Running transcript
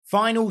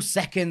Final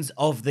seconds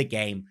of the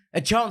game, a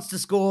chance to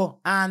score,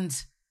 and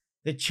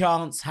the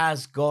chance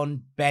has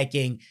gone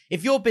begging.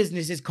 If your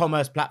business's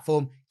commerce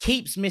platform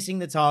keeps missing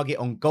the target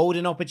on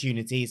golden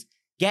opportunities,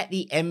 get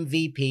the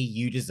MVP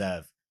you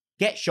deserve.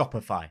 Get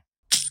Shopify.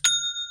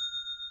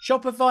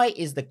 Shopify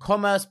is the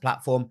commerce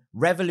platform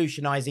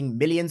revolutionizing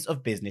millions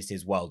of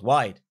businesses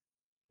worldwide.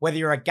 Whether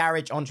you're a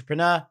garage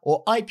entrepreneur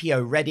or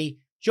IPO ready,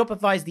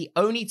 Shopify is the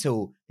only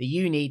tool that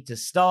you need to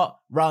start,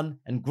 run,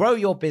 and grow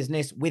your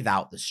business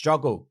without the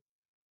struggle.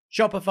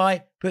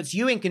 Shopify puts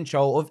you in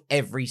control of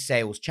every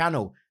sales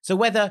channel. So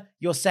whether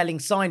you're selling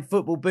signed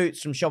football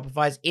boots from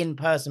Shopify's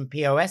in-person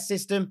POS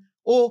system,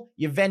 or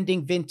you're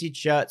vending vintage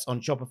shirts on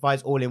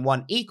Shopify's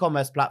all-in-one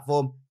e-commerce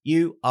platform,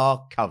 you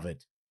are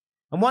covered.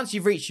 And once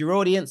you've reached your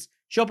audience,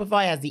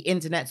 Shopify has the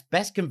internet's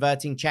best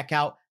converting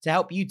checkout to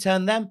help you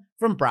turn them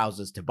from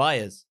browsers to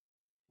buyers.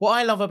 What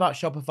I love about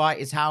Shopify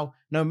is how,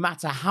 no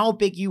matter how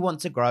big you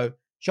want to grow,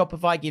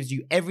 Shopify gives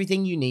you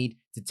everything you need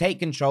to take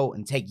control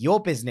and take your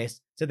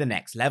business to the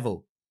next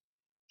level.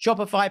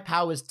 Shopify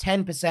powers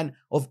 10%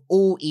 of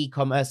all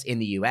e-commerce in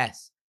the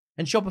US.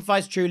 And Shopify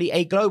is truly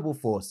a global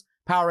force,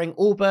 powering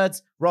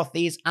Allbirds,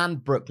 Rothy's, and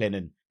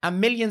Brooklinen,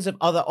 and millions of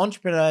other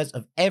entrepreneurs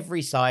of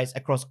every size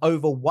across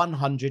over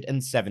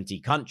 170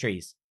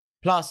 countries.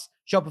 Plus,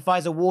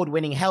 Shopify's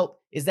award-winning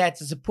help is there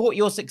to support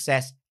your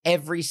success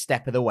every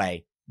step of the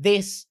way.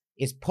 This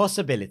is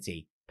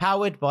Possibility,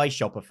 powered by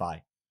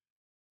Shopify.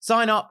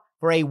 Sign up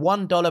for a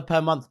 $1 per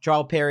month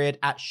trial period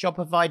at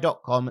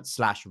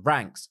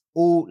shopify.com/ranks,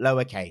 all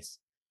lowercase.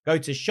 Go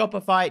to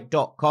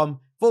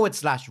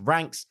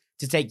shopify.com/ranks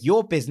to take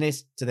your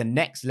business to the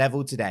next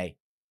level today.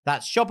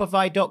 That's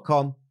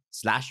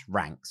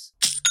shopify.com/ranks.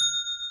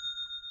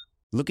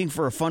 Looking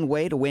for a fun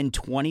way to win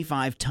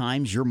 25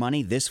 times your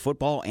money this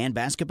football and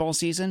basketball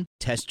season?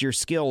 Test your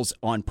skills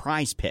on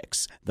Prize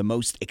Picks, the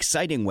most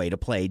exciting way to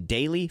play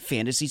daily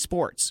fantasy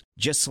sports.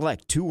 Just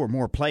select 2 or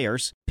more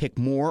players, pick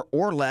more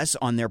or less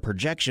on their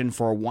projection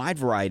for a wide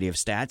variety of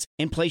stats,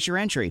 and place your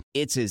entry.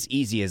 It's as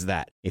easy as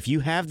that. If you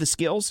have the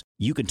skills,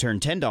 you can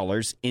turn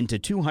 $10 into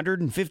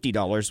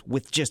 $250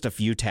 with just a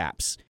few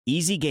taps.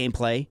 Easy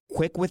gameplay,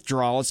 quick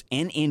withdrawals,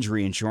 and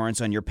injury insurance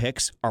on your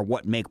picks are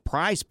what make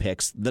Prize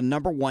Picks the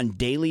 #1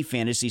 daily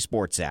fantasy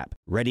sports app.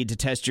 Ready to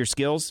test your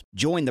skills?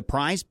 Join the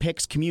Prize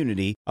Picks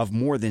community of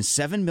more than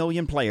 7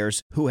 million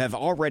players who have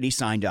already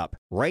signed up.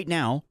 Right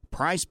now,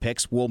 Prize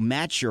Picks will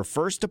match your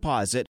first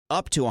deposit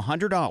up to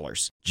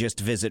 $100. Just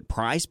visit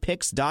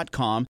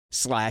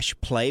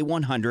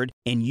prizepicks.com/play100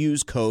 and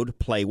use code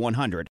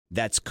PLAY100.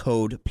 That's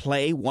code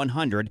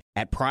PLAY100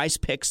 at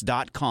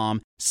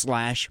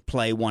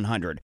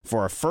prizepicks.com/play100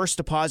 for a first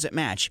deposit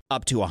match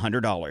up to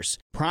 $100.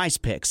 Prize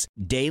Picks,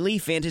 daily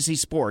fantasy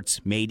sports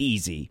made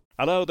easy.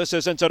 Hello, this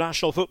is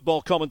international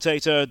football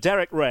commentator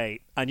Derek Ray,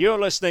 and you're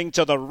listening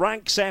to the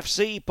Ranks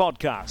FC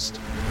podcast.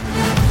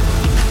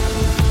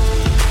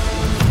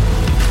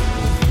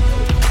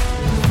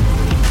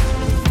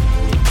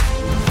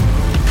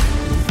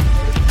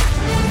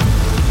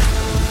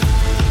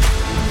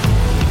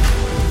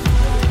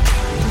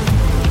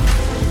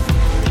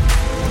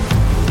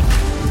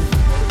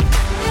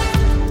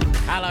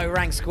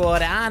 Ranks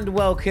Squad, and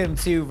welcome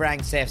to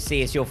Ranks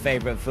FC. It's your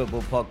favourite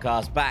football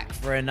podcast, back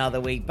for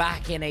another week,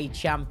 back in a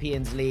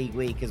Champions League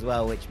week as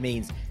well, which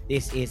means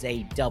this is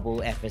a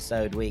double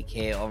episode week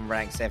here on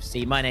Ranks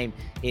FC. My name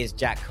is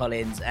Jack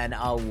Collins, and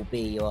I will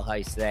be your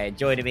host today. And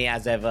joining me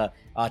as ever,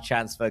 our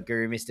transfer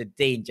guru, Mr.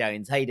 Dean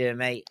Jones. How you doing,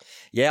 mate?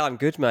 Yeah, I'm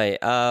good, mate.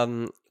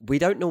 We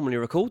don't normally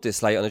record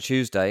this late on a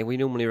Tuesday. We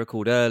normally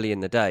record early in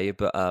the day,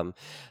 but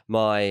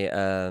my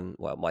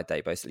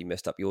day basically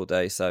messed up your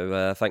day.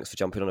 So thanks for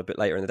jumping on a bit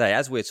later in the day.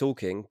 As we're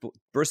talking,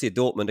 Borussia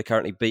Dortmund are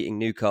currently beating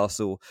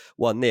Newcastle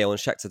 1-0, and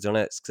Shakhtar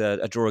Donetsk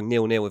are drawing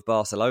 0-0 with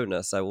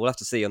Barcelona. So we'll have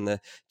to see on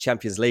the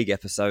Champions League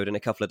episode in a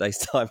couple of days'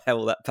 time how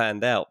all that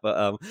panned out.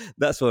 But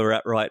that's where we're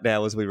at right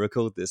now as we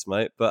record this,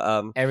 mate.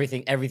 But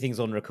everything's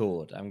on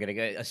record. I'm going to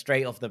go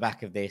straight off the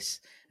back of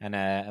this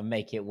and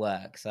make it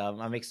work. So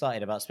I'm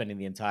excited about spending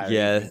the entire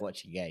evening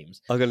watching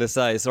games. I'm going to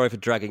say, sorry for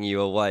dragging you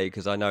away,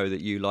 because I know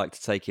that you like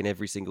to take in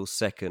every single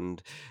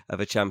second of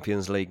a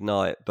Champions League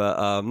night,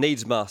 but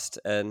needs must,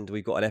 and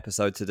we've got an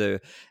episode to do.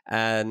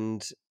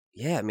 And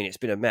yeah, I mean, it's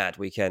been a mad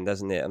weekend,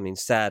 hasn't it? I mean,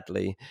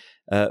 sadly,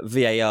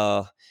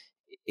 VAR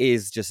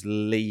is just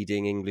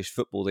leading English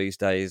football these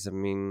days. I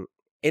mean,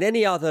 in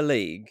any other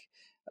league,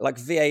 like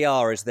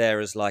VAR is there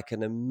as like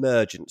an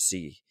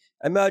emergency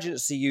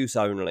use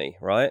only,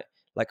 right?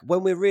 Like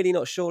when we're really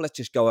not sure, let's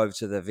just go over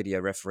to the video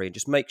referee and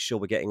just make sure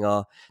we're getting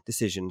our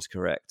decisions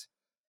correct.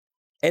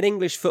 In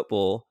English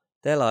football,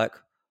 they're like,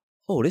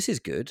 oh, this is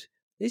good.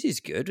 This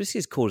is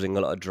causing a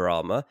lot of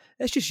drama.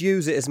 Let's just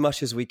use it as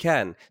much as we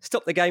can.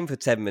 Stop the game for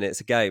 10 minutes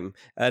a game,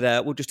 and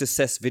we'll just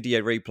assess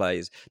video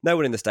replays. No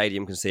one in the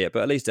stadium can see it,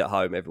 but at least at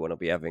home, everyone will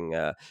be having,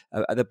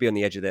 they'll be on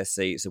the edge of their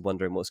seats and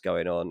wondering what's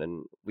going on,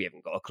 and we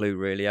haven't got a clue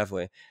really, have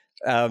we?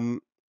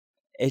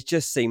 It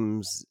just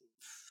seems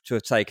to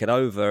have taken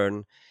over,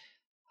 and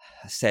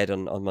I said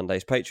on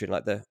Monday's Patreon,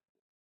 like the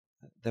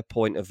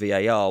point of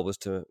VAR was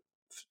to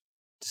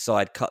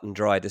decide cut and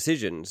dry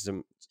decisions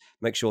and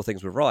make sure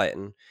things were right.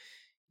 And,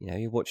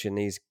 you're watching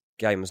these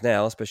games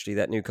now, especially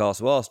that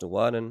Newcastle-Arsenal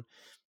one, and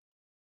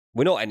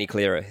we're not any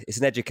clearer. It's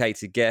an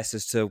educated guess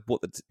as to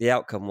what the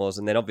outcome was.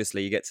 And then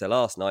obviously you get to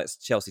last night's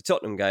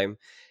Chelsea-Tottenham game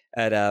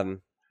and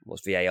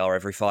what's VAR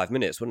every 5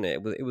 minutes, wasn't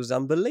it? It was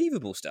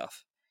unbelievable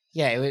stuff.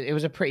 Yeah, it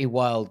was a pretty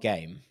wild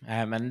game.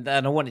 And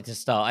I wanted to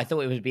start. I thought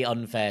it would be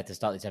unfair to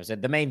start this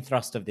episode. The main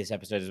thrust of this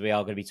episode is we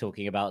are going to be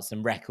talking about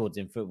some records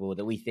in football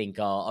that we think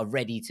are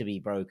ready to be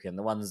broken.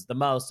 The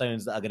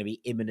milestones that are going to be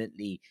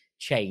imminently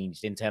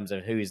changed in terms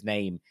of whose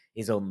name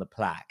is on the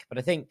plaque. But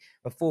I think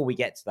before we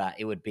get to that,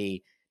 it would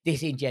be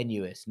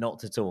disingenuous not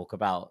to talk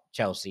about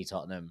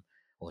Chelsea-Tottenham,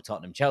 or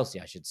Tottenham-Chelsea,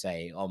 I should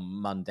say, on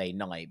Monday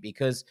night,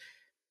 because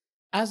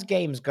as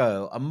games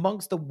go,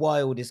 amongst the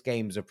wildest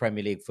games of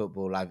Premier League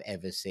football I've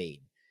ever seen.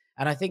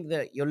 And I think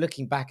that you're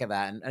looking back at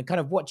that and kind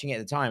of watching it at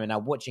the time and now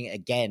watching it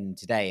again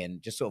today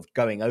and just sort of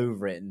going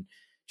over it and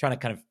trying to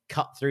kind of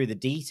cut through the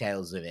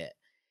details of it.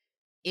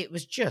 It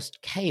was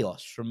just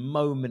chaos from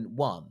moment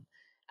one.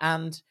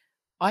 And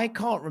I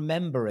can't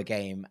remember a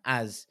game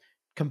as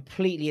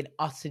completely and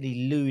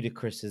utterly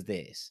ludicrous as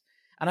this.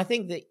 And I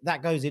think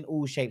that goes in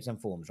all shapes and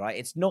forms, right?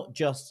 It's not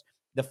just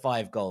the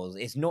 5 goals.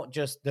 It's not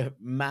just the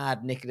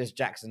mad Nicholas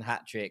Jackson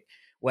hat-trick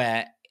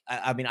where,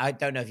 I mean, I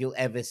don't know if you'll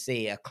ever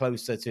see a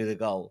closer to the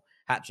goal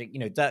hat-trick.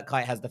 Dirk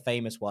Kuyt has the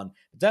famous one.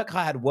 Dirk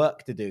Kuyt had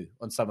work to do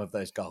on some of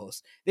those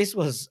goals. This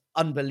was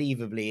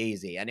unbelievably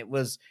easy, and it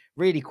was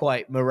really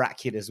quite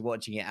miraculous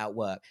watching it at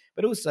work.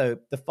 But also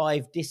the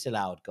 5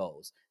 disallowed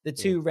goals, the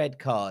 2 red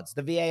cards,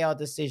 the VAR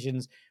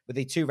decisions with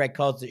the 2 red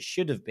cards that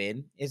should have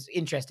been. It's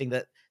interesting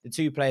that the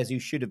 2 players who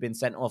should have been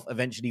sent off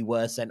eventually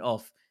were sent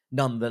off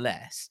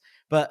nonetheless.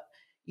 But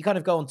you kind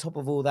of go on top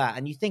of all that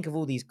and you think of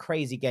all these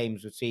crazy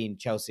games between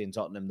Chelsea and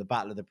Tottenham, the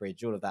Battle of the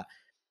Bridge, all of that.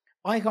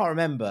 I can't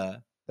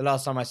remember the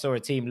last time I saw a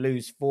team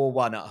lose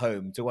 4-1 at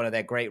home to one of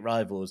their great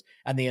rivals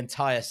and the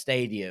entire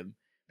stadium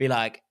be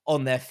like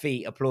on their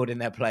feet, applauding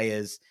their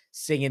players,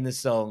 singing the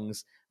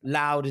songs,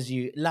 loud as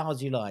you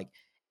like.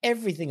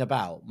 Everything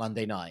about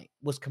Monday night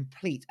was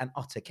complete and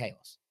utter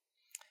chaos.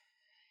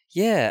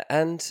 Yeah,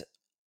 and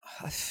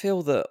I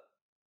feel that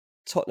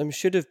Tottenham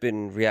should have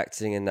been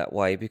reacting in that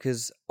way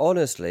because,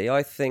 honestly,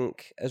 I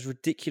think, as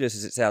ridiculous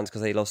as it sounds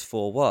because they lost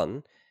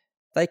 4-1,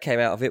 they came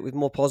out of it with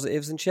more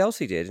positives than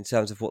Chelsea did in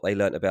terms of what they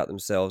learnt about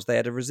themselves. They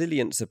had a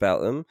resilience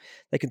about them.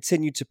 They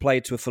continued to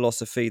play to a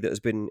philosophy that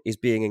is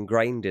being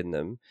ingrained in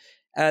them.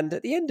 And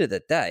at the end of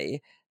the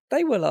day,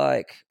 they were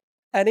like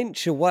an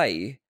inch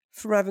away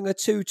from having a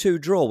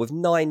 2-2 draw with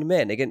 9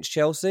 men against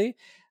Chelsea.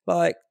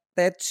 Like,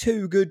 they had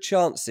 2 good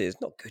chances.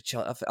 Not good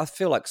chances. I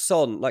feel like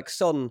Son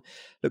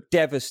looked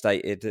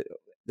devastated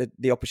that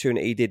the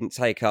opportunity he didn't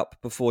take up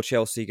before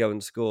Chelsea go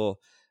and score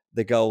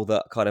the goal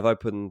that kind of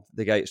opened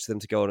the gates to them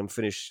to go on and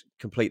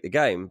complete the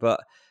game. But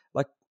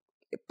like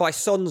by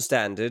Son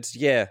standards,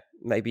 yeah,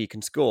 maybe he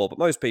can score, but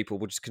most people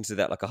would just consider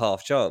that like a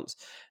half chance.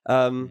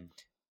 And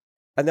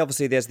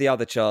obviously there's the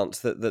other chance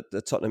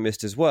that Tottenham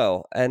missed as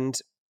well. And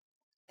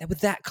they were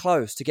that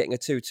close to getting a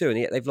 2-2 and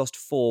yet they've lost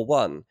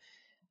 4-1.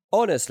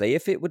 Honestly,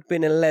 if it would have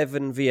been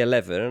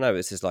 11v11, I know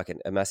this is like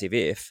a massive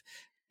if,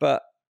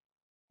 but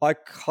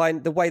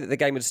the way that the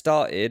game had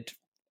started,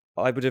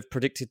 I would have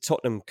predicted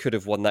Tottenham could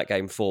have won that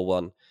game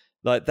 4-1.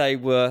 Like, they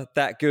were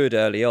that good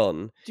early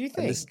on. Do you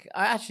think,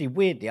 actually,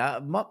 weirdly,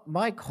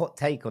 my hot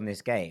take on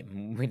this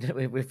game,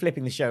 we're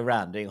flipping the show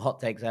around, doing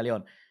hot takes early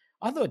on.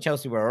 I thought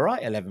Chelsea were all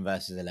right, 11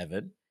 versus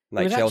 11.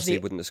 Mate, Chelsea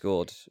wouldn't have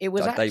scored. It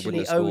was they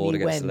wouldn't have scored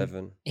against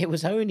 11. It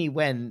was only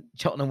when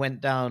Tottenham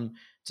went down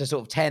to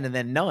sort of 10 and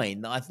then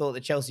 9 that I thought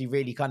that Chelsea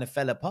really kind of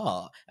fell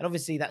apart. And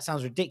obviously that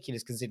sounds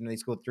ridiculous considering they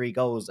scored 3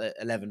 goals at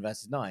 11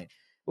 versus 9.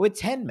 But with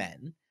 10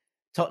 men,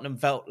 Tottenham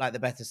felt like the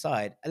better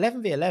side.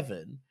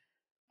 11v11,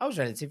 I was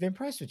relatively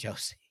impressed with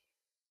Chelsea.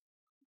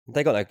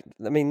 They got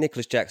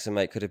Nicholas Jackson,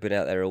 mate, could have been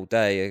out there all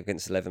day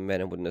against 11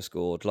 men and wouldn't have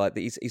scored. Like,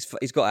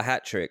 he's got a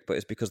hat trick, but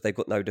it's because they've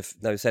got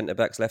no centre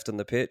backs left on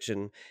the pitch,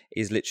 and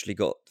he's literally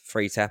got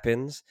 3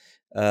 tap-ins.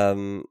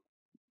 That's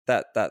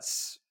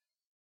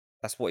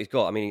what he's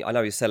got. I mean, I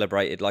know he's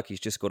celebrated like he's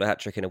just got a hat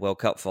trick in a World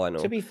Cup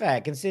final. To be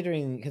fair,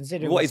 considering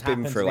what he's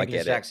been through, I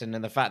get Jackson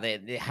and the fact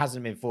that it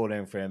hasn't been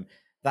falling for him,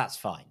 that's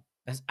fine.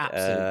 That's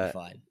absolutely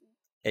fine.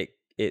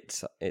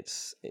 It's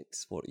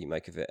what you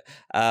make of it.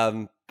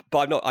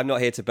 But I'm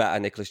not here to bat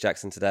at Nicholas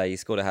Jackson today. He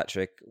scored a hat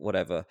trick,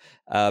 whatever.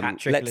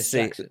 Let's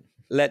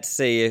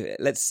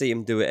see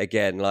him do it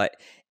again. Like,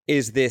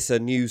 is this a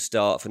new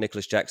start for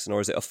Nicholas Jackson or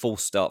is it a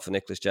false start for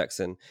Nicholas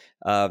Jackson?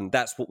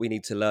 That's what we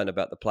need to learn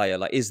about the player.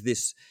 Like, does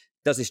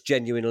this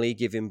genuinely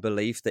give him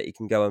belief that he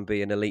can go and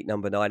be an elite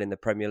number 9 in the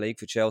Premier League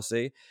for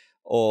Chelsea,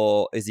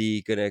 or is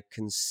he going to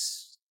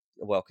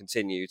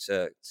continue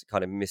to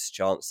kind of miss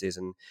chances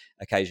and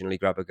occasionally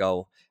grab a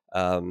goal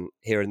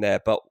here and there?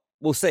 But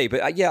we'll see.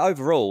 But yeah,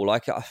 overall, I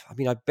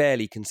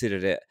barely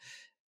considered it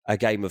a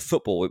game of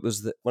football. It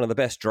was one of the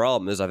best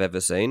dramas I've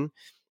ever seen.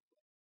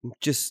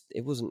 Just,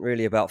 it wasn't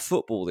really about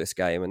football, this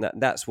game, and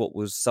that's what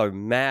was so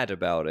mad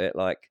about it.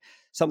 Like,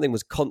 something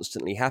was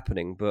constantly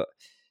happening, but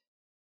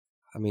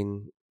I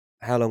mean,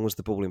 how long was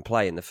the ball in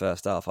play in the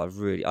first half? I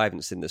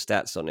haven't seen the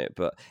stats on it,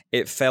 but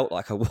it felt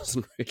like I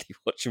wasn't really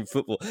watching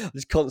football. I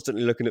was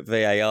constantly looking at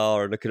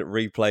VAR and looking at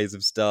replays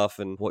of stuff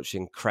and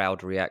watching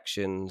crowd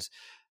reactions.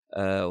 It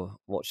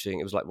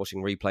was like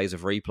watching replays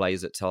of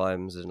replays at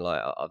times, and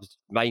like I was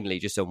mainly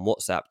just on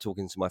WhatsApp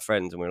talking to my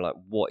friends, and we were like,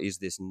 what is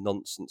this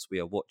nonsense we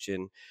are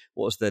watching?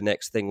 What's the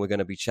next thing we're going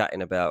to be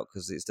chatting about?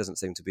 Because it doesn't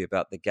seem to be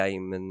about the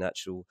game and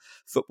actual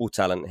football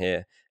talent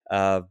here.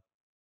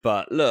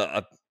 But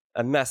look,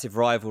 a massive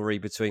rivalry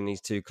between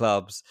these two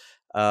clubs.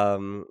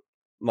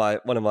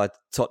 One of my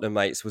Tottenham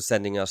mates was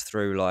sending us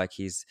through like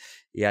he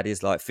had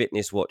his like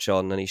fitness watch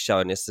on, and he's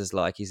showing us as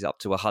like he's up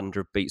to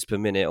 100 beats per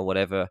minute or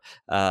whatever.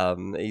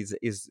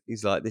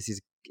 He's like, this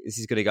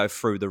is going to go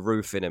through the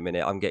roof in a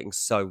minute. I'm getting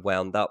so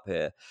wound up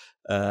here,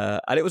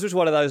 and it was just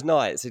one of those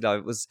nights. It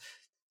was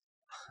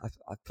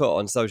I put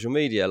on social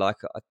media like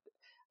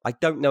I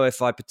don't know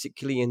if I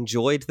particularly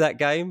enjoyed that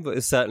game, but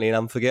it's certainly an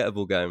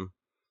unforgettable game.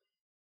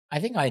 I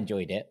think I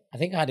enjoyed it. I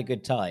think I had a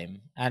good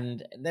time,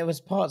 and there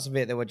was parts of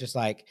it that were just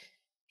like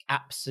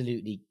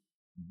absolutely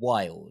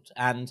wild.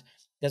 And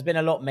there's been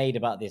a lot made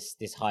about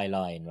this high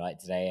line right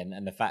today,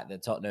 and the fact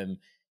that Tottenham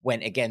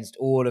went against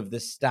all of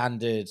the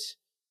standard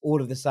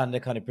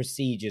kind of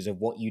procedures of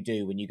what you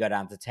do when you go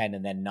down to 10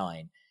 and then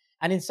 9.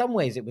 And in some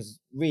ways it was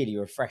really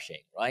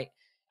refreshing, right?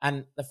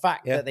 And the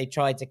fact that they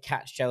tried to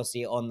catch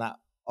Chelsea on that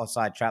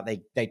offside trap,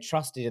 they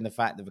trusted in the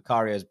fact that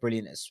Vicario is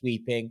brilliant at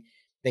sweeping.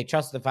 They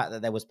trusted the fact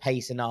that there was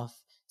pace enough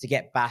to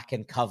get back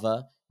and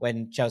cover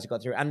when Chelsea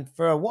got through. And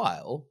for a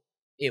while,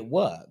 it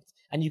worked.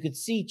 And you could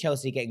see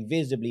Chelsea getting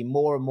visibly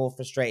more and more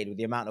frustrated with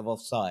the amount of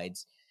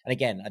offsides. And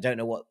again, I don't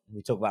know what,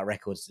 we talk about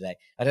records today,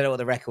 I don't know what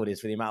the record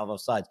is for the amount of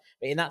offsides.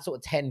 But in that sort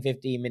of 10,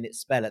 15-minute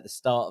spell at the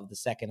start of the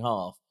second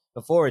half,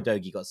 before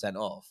Udogie got sent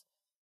off,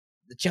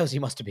 the Chelsea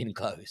must have been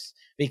close,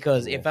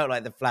 because it felt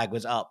like the flag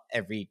was up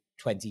every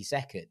 20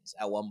 seconds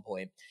at one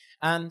point.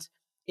 And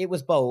it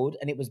was bold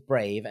and it was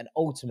brave, and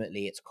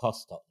ultimately it's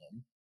cost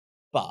Tottenham.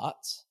 But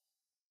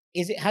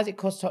has it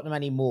cost Tottenham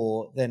any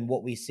more than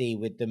what we see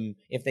with them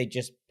if they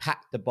just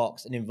packed the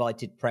box and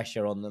invited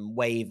pressure on them,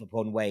 wave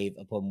upon wave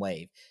upon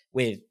wave,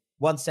 with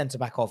one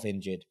centre-back off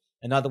injured,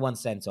 another one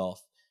sent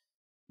off,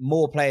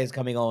 more players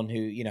coming on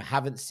who,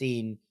 haven't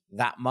seen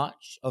that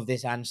much of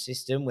this Ange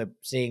system? We're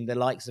seeing the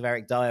likes of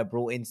Eric Dyer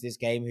brought into this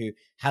game, who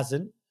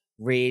hasn't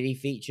really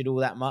featured all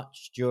that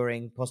much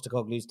during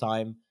Postecoglou's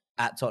time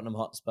at Tottenham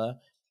Hotspur.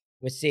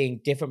 We're seeing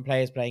different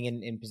players playing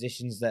in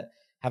positions that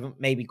haven't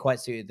maybe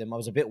quite suited them. I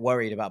was a bit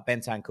worried about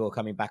Bentancur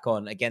coming back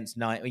on against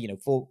 9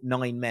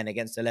 men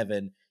against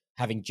 11,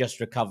 having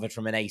just recovered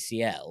from an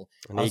ACL.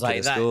 And I was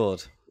like,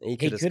 scored. He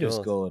could have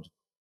scored.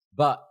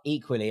 But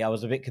equally, I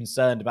was a bit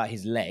concerned about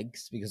his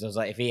legs, because I was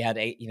like, if he had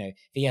if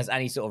he has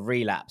any sort of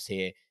relapse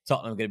here,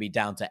 Tottenham are going to be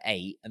down to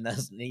 8, and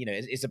that's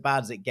it's as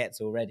bad as it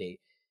gets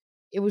already.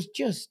 It was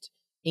just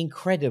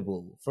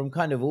incredible from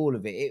kind of all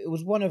of it. It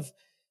was one of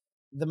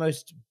the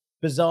most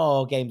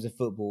bizarre games of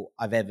football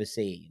I've ever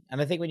seen. And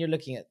I think when you're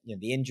looking at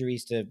the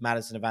injuries to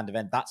Maddison and Van de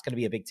Ven, that's going to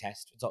be a big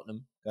test for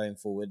Tottenham going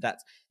forward.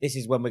 This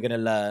is when we're going to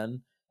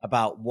learn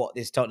about what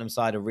this Tottenham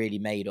side are really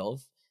made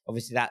of.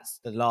 Obviously, that's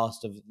the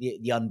last of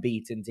the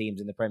unbeaten teams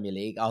in the Premier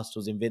League.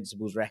 Arsenal's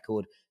Invincibles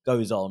record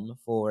goes on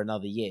for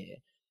another year.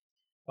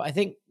 But I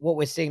think what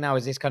we're seeing now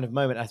is this kind of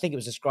moment. I think it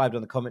was described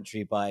on the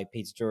commentary by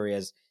Peter Drury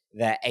as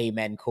their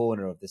amen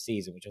corner of the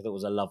season, which I thought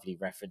was a lovely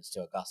reference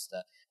to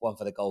Augusta, one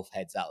for the golf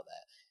heads out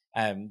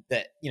there.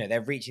 That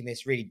they're reaching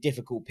this really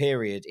difficult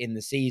period in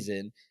the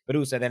season, but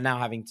also they're now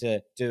having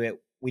to do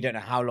it. We don't know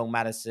how long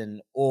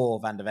Maddison or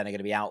Van de Ven are going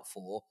to be out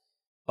for,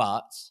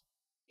 but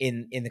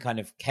in the kind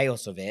of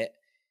chaos of it,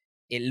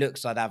 it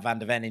looks like that Van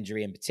de Ven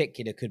injury in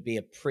particular could be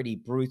a pretty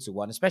brutal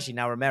one, especially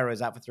now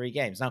Romero's out for 3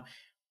 games. Now,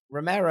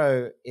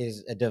 Romero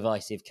is a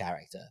divisive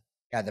character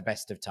at the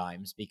best of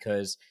times,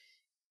 because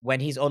when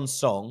he's on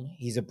song,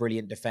 he's a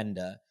brilliant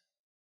defender,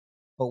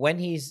 but when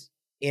he's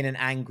in an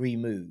angry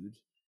mood,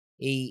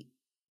 he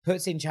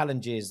puts in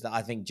challenges that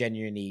I think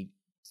genuinely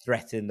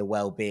threaten the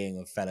well-being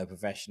of fellow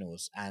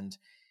professionals. And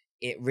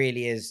it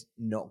really is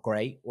not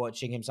great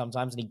watching him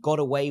sometimes. And he got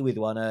away with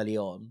one early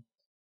on.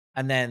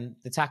 And then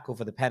the tackle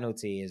for the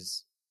penalty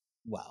is,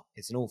 well,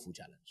 it's an awful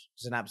challenge.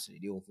 It's an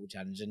absolutely awful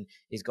challenge. And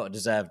he's got a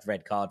deserved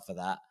red card for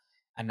that.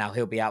 And now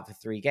he'll be out for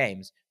 3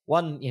 games.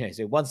 One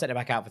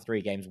centre-back out for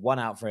 3 games, one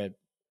out for an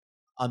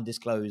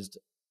undisclosed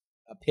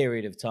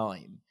period of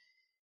time.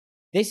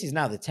 This is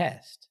now the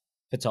test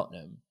for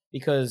Tottenham,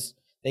 because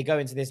they go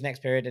into this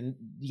next period, and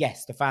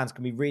yes, the fans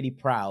can be really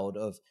proud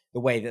of the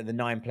way that the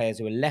 9 players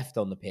who were left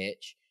on the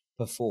pitch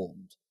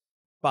performed.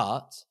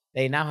 But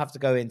they now have to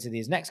go into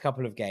these next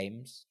couple of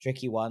games,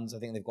 tricky ones. I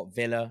think they've got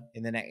Villa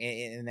in the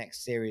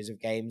next series of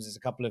games. There's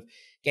a couple of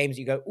games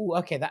you go, oh,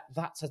 okay,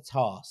 that's a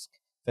task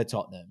for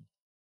Tottenham.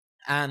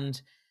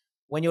 And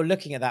when you're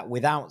looking at that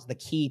without the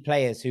key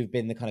players who've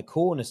been the kind of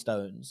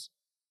cornerstones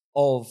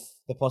of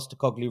the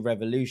Postecoglou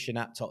revolution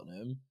at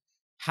Tottenham,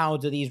 how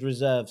do these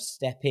reserves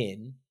step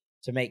in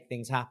to make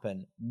things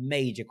happen?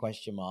 Major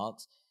question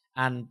marks.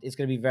 And it's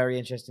going to be very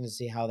interesting to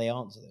see how they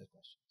answer those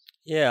questions.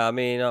 Yeah, I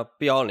mean, I'll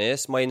be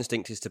honest, my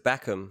instinct is to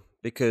back him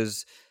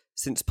because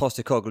since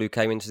Postecoglou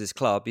came into this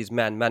club, his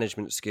man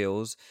management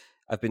skills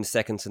have been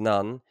second to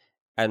none.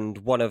 And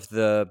one of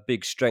the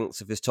big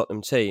strengths of this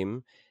Tottenham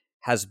team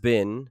has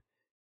been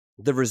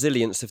the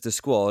resilience of the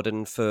squad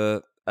and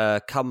for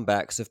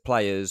comebacks of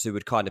players who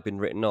had kind of been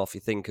written off.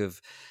 You think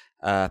of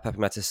Pape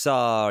Matar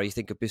Sarr, you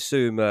think of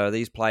Bissouma,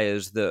 these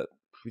players that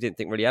we didn't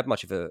think really had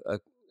much of a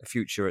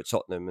future at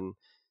Tottenham, and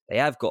they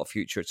have got a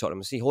future at Tottenham.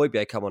 I see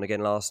Højbjerg come on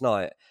again last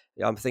night.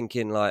 I'm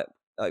thinking like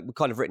we've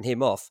kind of written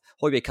him off.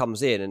 Højbjerg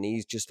comes in and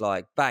he's just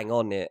like bang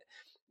on it,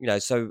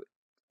 So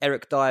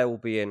Eric Dyer will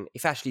be in.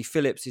 If Ashley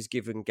Phillips is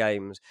given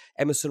games,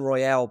 Emerson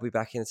Royale will be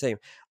back in the team.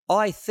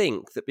 I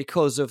think that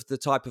because of the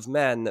type of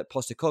man that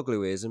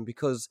Postecoglou is and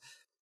because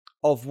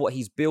of what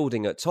he's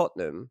building at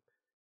Tottenham,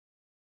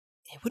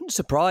 it wouldn't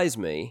surprise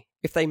me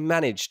if they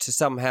manage to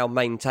somehow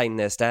maintain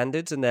their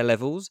standards and their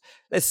levels.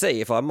 Let's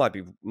see if I might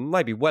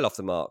be well off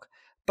the mark.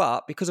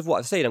 But because of what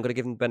I've seen, I'm going to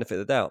give them the benefit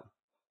of the doubt.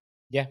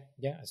 Yeah,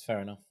 that's fair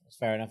enough. That's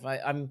fair enough.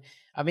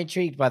 I'm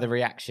intrigued by the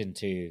reaction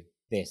to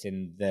this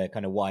in the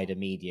kind of wider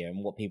media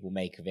and what people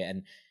make of it.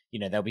 And,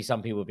 there'll be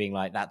some people being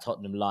like, that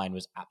Tottenham line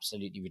was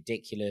absolutely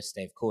ridiculous.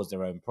 They've caused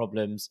their own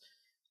problems.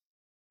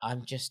 I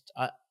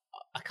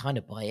kind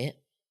of buy it.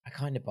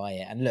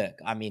 And look,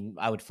 I mean,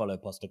 I would follow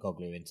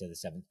Postecoglou into the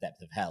seventh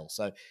depth of hell.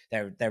 So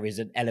there is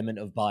an element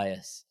of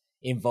bias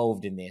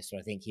involved in this. So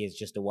I think he is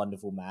just a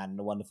wonderful man and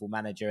a wonderful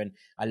manager. And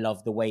I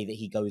love the way that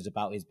he goes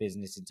about his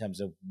business in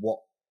terms of what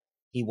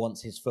he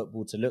wants his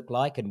football to look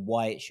like and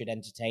why it should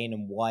entertain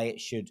and why it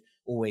should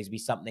always be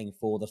something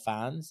for the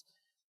fans.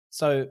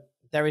 So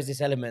there is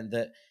this element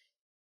that,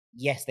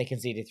 yes, they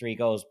conceded 3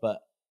 goals, but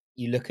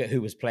you look at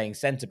who was playing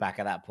centre-back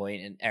at that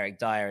point, and Eric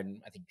Dyer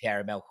and I think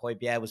Pierre-Emile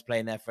Højbjerg was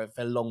playing there for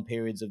long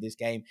periods of this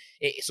game.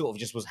 It sort of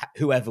just was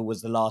whoever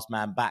was the last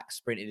man back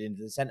sprinted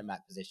into the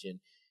centre-back position.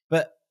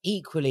 But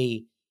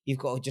equally, you've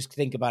got to just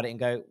think about it and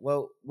go,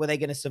 well, were they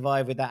going to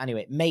survive with that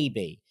anyway?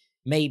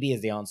 Maybe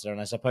is the answer. And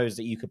I suppose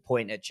that you could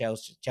point at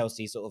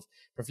Chelsea sort of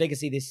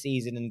profligacy this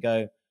season and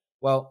go,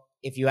 well,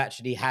 if you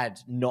actually had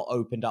not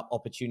opened up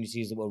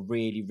opportunities that were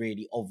really,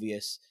 really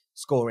obvious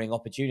scoring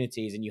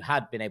opportunities and you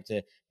had been able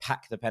to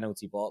pack the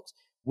penalty box,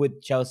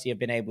 would Chelsea have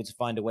been able to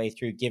find a way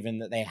through, given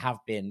that they have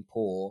been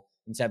poor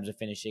in terms of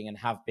finishing and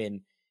have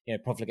been,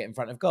 profligate in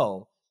front of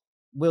goal?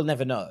 We'll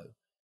never know.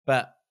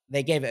 But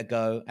they gave it a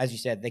go. As you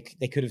said,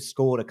 they could have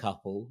scored a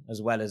couple,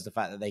 as well as the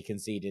fact that they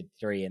conceded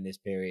 3 in this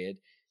period.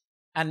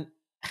 And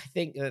I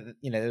think that,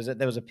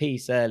 there was a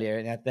piece earlier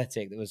in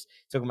Athletic that was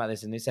talking about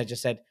this, and it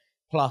just said,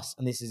 plus,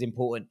 and this is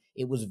important,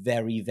 it was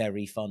very,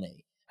 very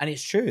funny. And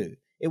it's true.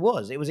 It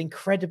was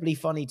incredibly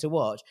funny to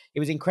watch. It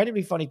was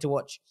incredibly funny to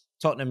watch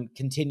Tottenham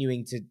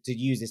continuing to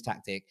use this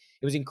tactic.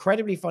 It was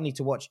incredibly funny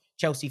to watch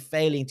Chelsea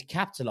failing to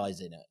capitalise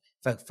in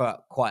it for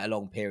quite a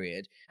long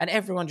period. And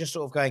everyone just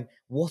sort of going,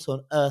 what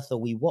on earth are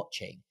we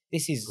watching?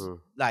 This is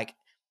like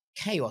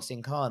chaos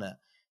incarnate.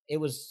 It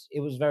was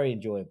very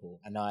enjoyable,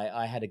 and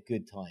I had a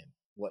good time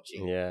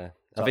watching. Yeah,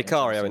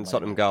 Vicario in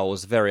Tottenham goal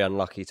was very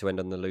unlucky to end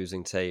on the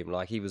losing team.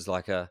 Like he was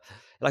like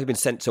he'd been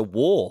sent to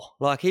war.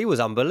 Like he was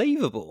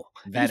unbelievable.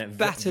 He was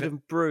battered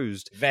and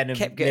bruised. Venom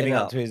kept getting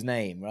up to his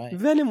name, right?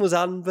 Venom was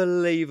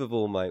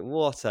unbelievable, mate.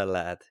 What a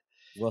lad!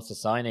 What a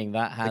signing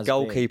that has. The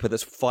goalkeeper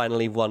that's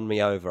finally won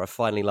me over. I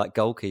finally like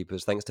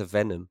goalkeepers thanks to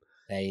Venom.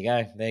 There you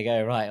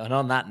go. Right. And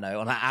on that note,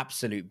 on that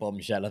absolute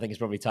bombshell, I think it's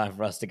probably time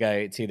for us to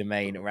go to the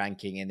main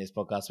ranking in this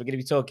podcast. We're going to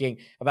be talking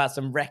about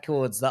some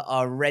records that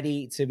are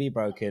ready to be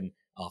broken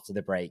after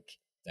the break.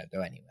 Don't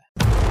go anywhere.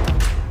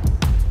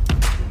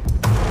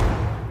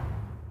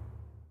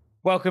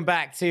 Welcome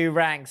back to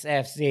Ranks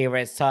FC,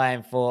 where it's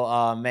time for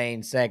our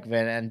main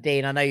segment. And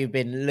Dean, I know you've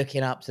been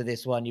looking up to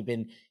this one.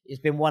 It's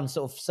been one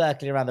sort of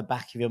circling around the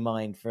back of your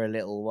mind for a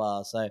little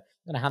while. So I'm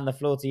going to hand the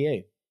floor to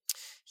you.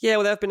 Yeah,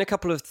 well, there have been a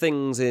couple of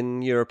things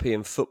in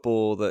European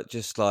football that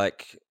just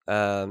like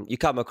you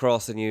come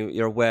across and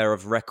you're aware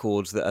of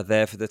records that are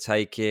there for the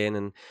taking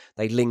and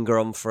they linger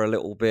on for a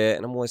little bit.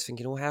 And I'm always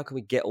thinking, well, how can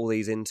we get all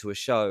these into a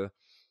show?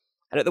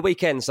 And at the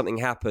weekend, something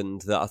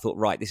happened that I thought,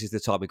 right, this is the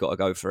time we've got to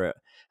go for it.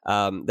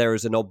 There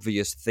is an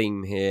obvious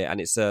theme here,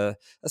 and it's a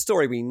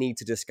story we need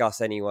to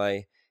discuss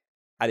anyway.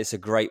 And it's a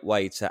great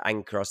way to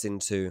anchor us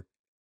into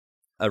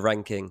a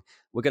ranking.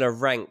 We're going to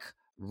rank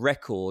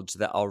records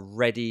that are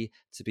ready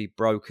to be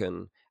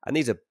broken. And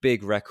these are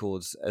big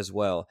records as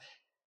well.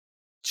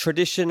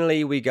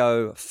 Traditionally, we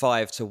go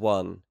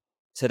 5-1.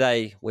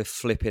 Today, we're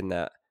flipping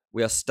that.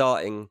 We are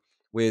starting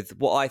with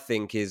what I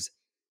think is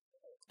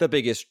the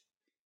biggest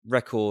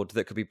record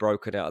that could be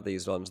broken out of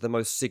these ones, the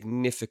most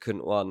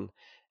significant one.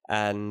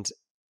 And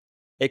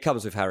it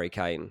comes with Harry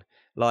Kane.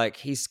 Like,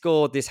 he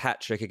scored this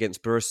hat-trick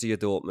against Borussia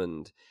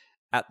Dortmund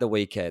at the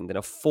weekend in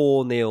a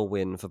 4-0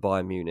 win for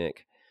Bayern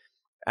Munich.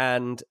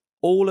 And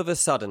all of a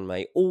sudden,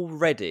 mate,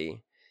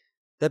 already,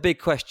 the big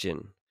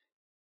question,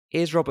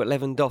 is Robert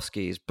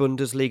Lewandowski's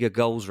Bundesliga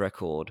goals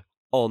record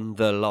on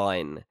the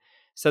line?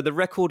 So the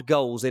record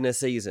goals in a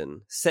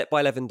season set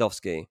by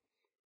Lewandowski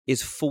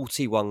is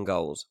 41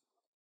 goals.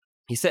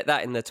 He set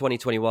that in the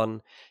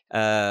 2021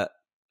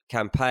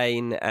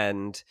 campaign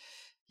and,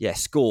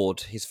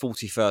 scored his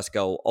 41st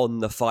goal on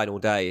the final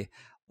day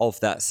of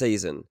that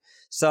season.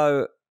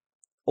 So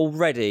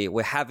already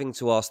we're having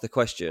to ask the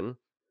question,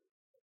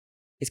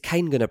 is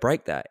Kane going to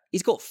break that?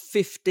 He's got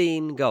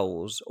 15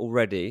 goals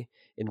already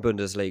in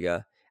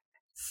Bundesliga,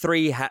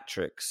 3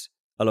 hat-tricks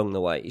along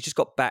the way. He's just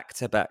got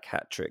back-to-back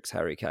hat-tricks,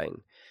 Harry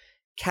Kane.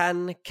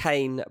 Can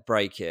Kane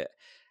break it?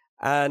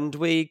 And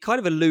we kind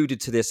of alluded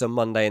to this on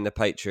Monday in the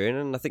Patreon,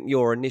 and I think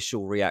your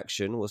initial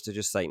reaction was to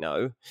just say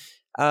no.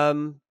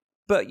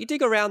 But you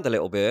dig around a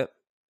little bit,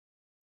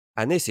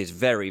 and this is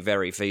very,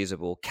 very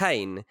feasible.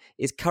 Kane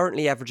is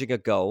currently averaging a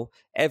goal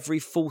every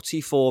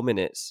 44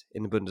 minutes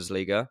in the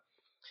Bundesliga.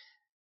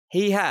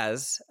 He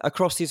has,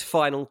 across his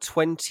final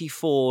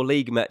 24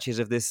 league matches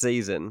of this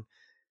season,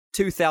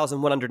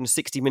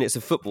 2,160 minutes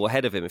of football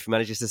ahead of him if he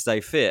manages to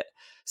stay fit.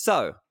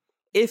 So,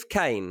 if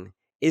Kane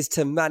is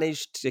to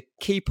manage to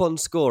keep on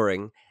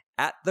scoring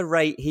at the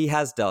rate he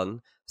has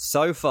done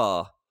so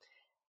far,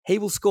 he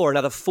will score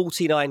another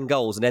 49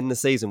 goals and end the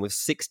season with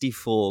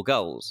 64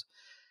 goals.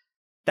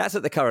 That's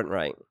at the current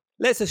rate.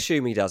 Let's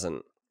assume he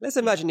doesn't. Let's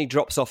imagine he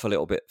drops off a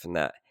little bit from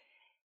that.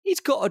 He's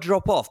got to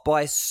drop off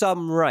by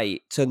some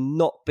rate to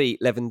not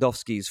beat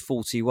Lewandowski's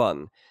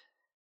 41.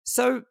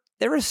 So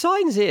there are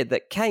signs here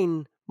that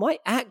Kane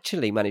might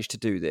actually manage to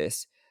do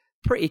this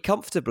pretty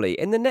comfortably.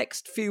 In the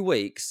next few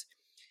weeks,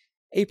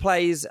 he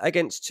plays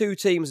against 2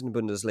 teams in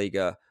the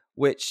Bundesliga,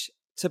 which,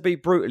 to be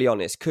brutally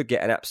honest, could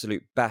get an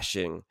absolute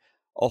bashing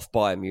off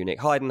Bayern Munich.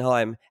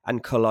 Heidenheim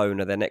and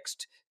Cologne are their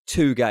next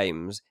 2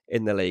 games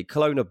in the league.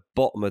 Cologne are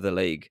bottom of the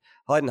league.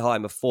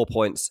 Heidenheim are 4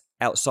 points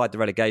outside the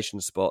relegation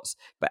spots,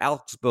 but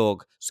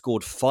Augsburg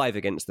scored 5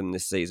 against them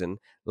this season.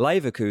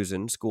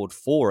 Leverkusen scored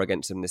 4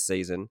 against them this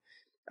season.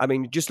 I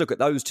mean, just look at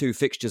those 2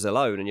 fixtures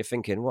alone and you're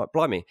thinking, what,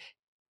 blimey,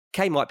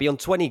 Kane might be on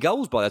 20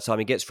 goals by the time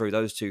he gets through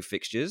those 2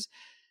 fixtures.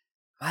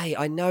 Hey,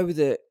 I know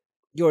that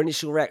your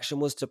initial reaction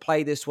was to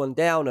play this one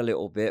down a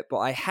little bit, but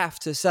I have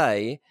to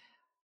say,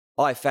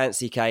 I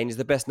fancy Kane. He's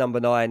the best number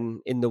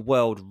 9 in the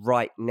world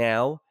right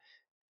now.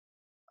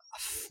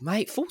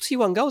 Mate,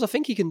 41 goals, I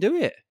think he can do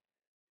it.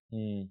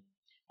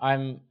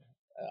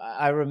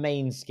 I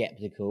remain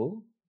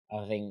skeptical,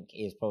 I think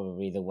is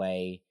probably the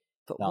way.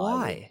 But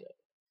why?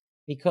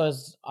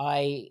 Because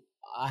I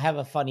have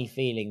a funny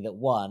feeling that,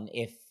 one,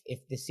 if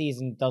the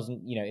season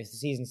doesn't, if the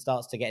season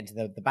starts to get into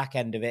the back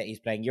end of it, he's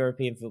playing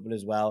European football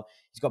as well.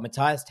 He's got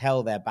Matthias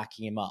Tell there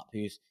backing him up,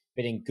 who's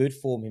been in good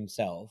form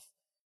himself.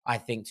 I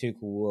think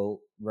Tuchel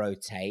will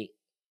rotate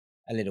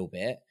a little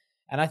bit.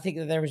 And I think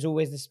that there is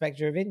always the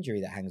spectre of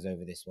injury that hangs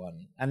over this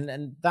one.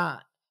 And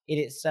that in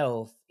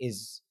itself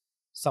is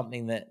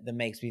something that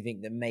makes me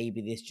think that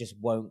maybe this just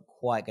won't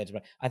quite go to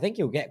plan. I think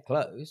you'll get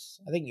close.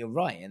 I think you're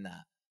right in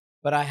that.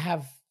 But I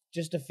have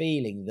just a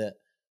feeling that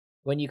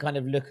when you kind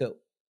of look at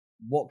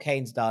what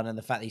Kane's done and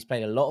the fact that he's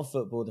played a lot of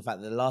football, the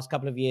fact that the last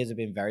couple of years have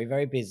been very,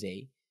 very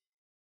busy,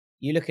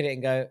 you look at it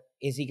and go,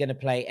 is he going to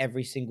play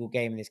every single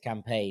game in this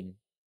campaign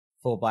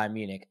for Bayern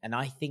Munich? And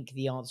I think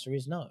the answer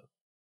is no.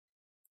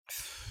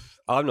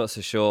 I'm not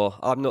so sure.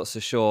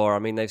 I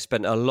mean, they've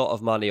spent a lot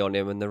of money on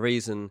him, and the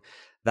reason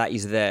that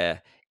he's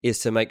there is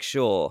to make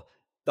sure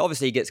that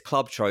obviously he gets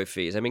club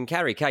trophies. I mean,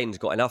 Harry Kane's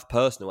got enough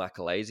personal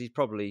accolades. He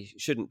probably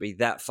shouldn't be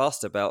that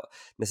fussed about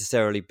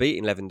necessarily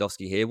beating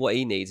Lewandowski here. What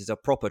he needs is a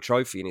proper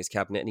trophy in his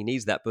cabinet, and he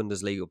needs that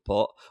Bundesliga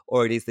pot,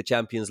 or he needs the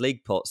Champions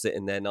League pot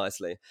sitting there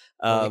nicely.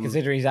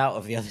 Consider he's out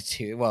of the other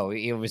 2. Well,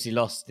 he obviously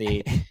lost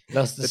the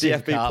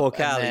DFB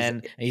Pokal,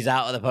 and then he's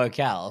out of the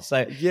Pokal. So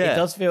it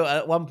does feel,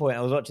 at one point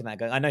I was watching that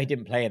going, I know he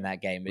didn't play in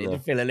that game, but it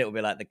did feel a little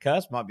bit like the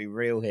curse might be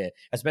real here,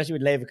 especially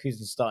with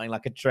Leverkusen starting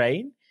like a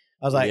train.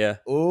 I was like,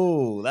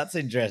 oh, that's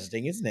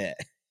interesting, isn't it?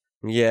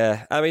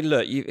 Yeah. I mean,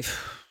 look,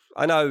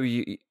 I know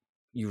you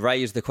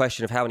raised the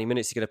question of how many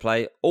minutes you're going to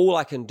play. All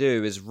I can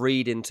do is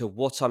read into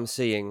what I'm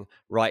seeing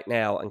right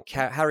now. And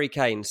Harry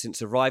Kane,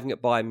 since arriving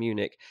at Bayern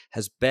Munich,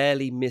 has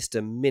barely missed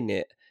a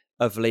minute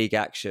of league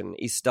action.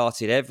 He's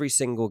started every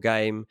single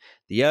game.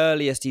 The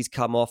earliest he's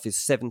come off is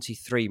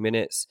 73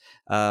 minutes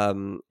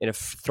in a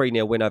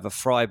 3-0 win over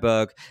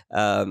Freiburg.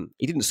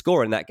 He didn't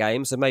score in that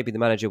game, so maybe the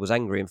manager was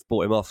angry and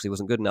brought him off because he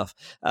wasn't good enough.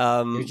 He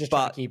was just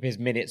trying to keep his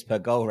minutes per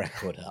goal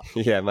record up.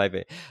 Yeah,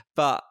 maybe.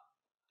 But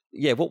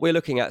yeah, what we're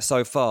looking at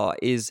so far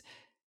is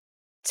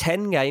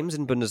 10 games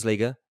in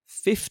Bundesliga,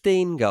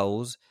 15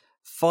 goals,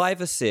 5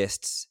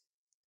 assists.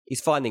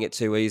 He's finding it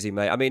too easy,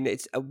 mate. I mean,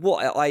 it's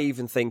what I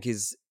even think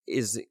is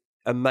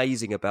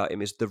amazing about him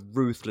is the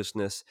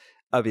ruthlessness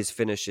of his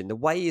finishing, the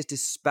way he's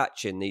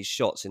dispatching these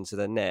shots into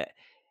the net.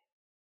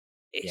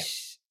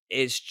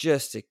 It's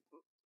just,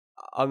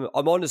 I'm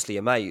honestly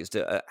amazed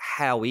at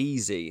how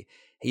easy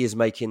he is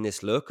making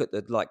this look at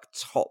the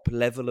top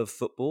level of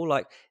football.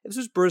 Like, this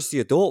was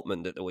Borussia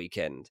Dortmund at the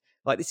weekend.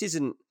 Like, this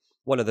isn't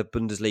one of the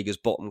Bundesliga's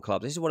bottom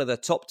clubs. This is one of the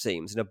top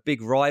teams in a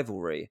big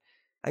rivalry,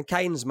 and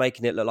Kane's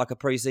making it look like a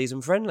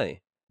pre-season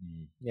friendly.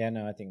 Yeah,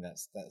 no, I think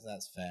that's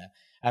fair.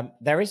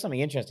 There is something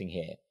interesting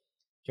here.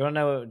 Do you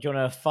want to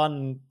know a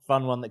fun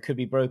one that could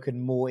be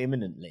broken more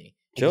imminently?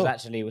 Because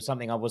actually, was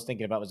something I was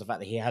thinking about was the fact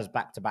that he has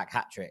back-to-back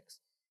hat-tricks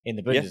in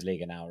the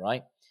Bundesliga now,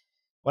 right?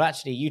 Well,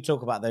 actually, you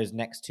talk about those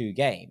next 2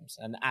 games,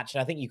 and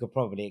actually, I think you could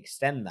probably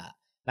extend that.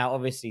 Now,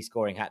 obviously,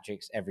 scoring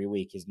hat-tricks every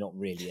week is not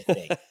really a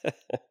thing.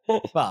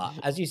 But,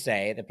 as you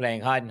say, they're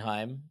playing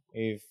Heidenheim,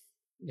 who've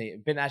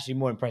been actually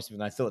more impressive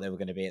than I thought they were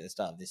going to be at the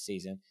start of this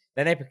season.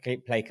 Then they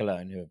play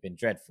Cologne, who have been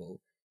dreadful.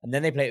 And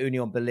then they play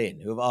Union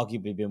Berlin, who have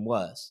arguably been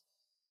worse.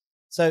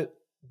 So,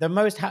 the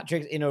most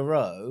hat-tricks in a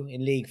row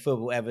in league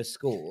football ever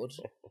scored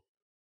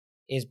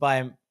is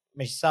by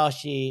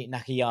Masashi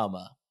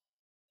Nakayama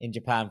in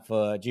Japan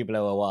for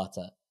Jubilo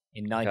Iwata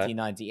in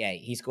 1998.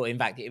 He scored, in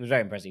fact, it was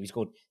very impressive. He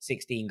scored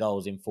 16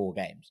 goals in 4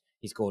 games.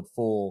 He scored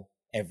 4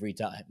 every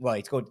time. Well,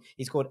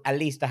 he scored at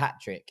least a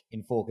hat-trick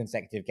in 4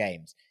 consecutive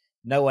games.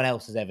 No one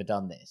else has ever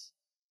done this.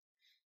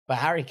 But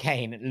Harry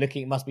Kane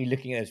must be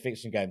looking at those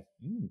fixtures and going,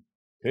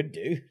 could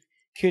do.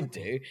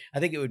 I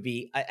think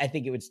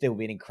it would still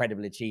be an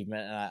incredible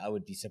achievement, and I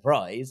would be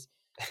surprised.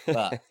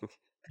 But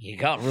you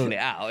can't rule it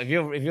out. If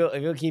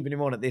you're keeping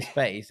him on at this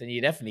pace, then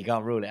you definitely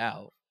can't rule it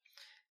out.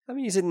 I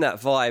mean, he's in that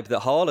vibe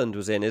that Haaland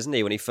was in, isn't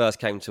he, when he first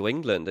came to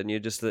England? And you're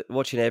just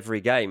watching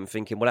every game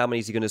thinking, well, how many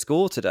is he going to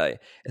score today?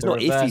 It's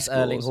not if he scores.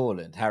 Erling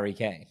Haaland, Harry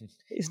Kane.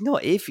 It's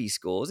not if he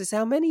scores, it's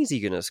how many is he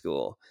going to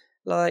score?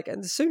 Like,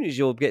 and as soon as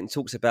you're getting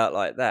talks about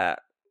like that,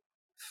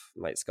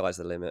 mate, sky's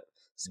the limit.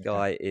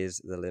 Sky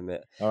is the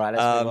limit. All right,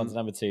 let's move on to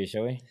number 2,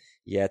 shall we?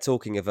 Yeah,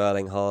 talking of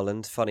Erling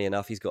Haaland, funny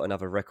enough, he's got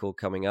another record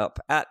coming up.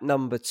 At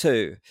number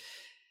 2,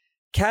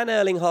 can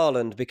Erling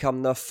Haaland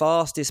become the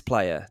fastest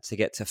player to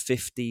get to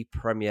 50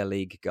 Premier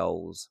League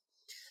goals?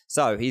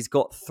 So he's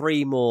got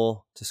 3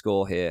 more to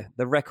score here.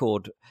 The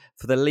record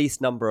for the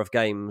least number of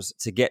games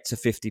to get to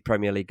 50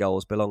 Premier League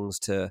goals belongs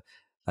to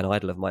an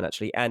idol of mine,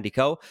 actually, Andy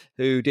Cole,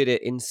 who did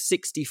it in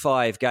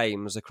 65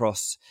 games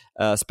across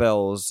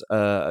spells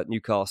at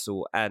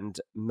Newcastle and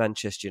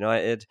Manchester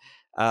United.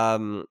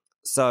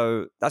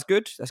 So that's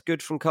good. That's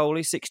good from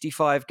Coley.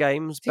 65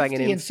 games,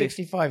 banging in.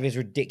 65 is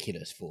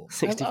ridiculous form.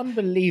 That's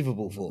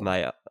unbelievable form.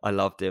 Mate, I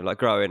loved him. Like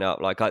growing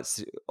up, like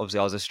obviously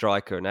I was a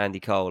striker, and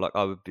Andy Cole, like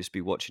I would just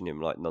be watching him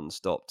like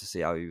non-stop to see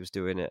how he was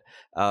doing it.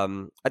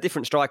 A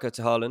different striker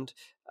to Haaland,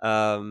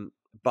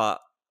 but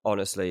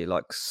honestly,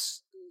 like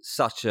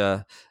such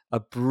a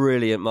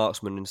brilliant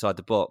marksman inside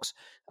the box.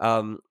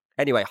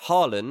 Anyway,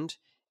 Haaland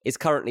is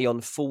currently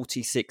on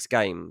 46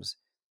 games.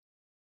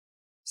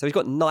 So he's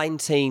got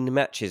 19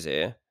 matches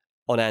here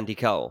on Andy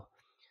Cole.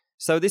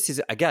 So this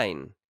is,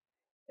 again,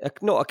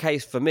 not a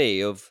case for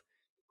me of,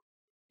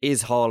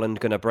 is Haaland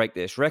going to break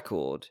this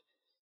record?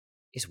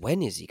 It's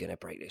when is he going to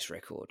break this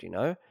record, you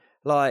know?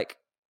 Like,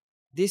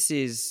 this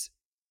is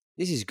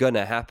going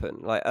to happen.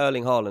 Like,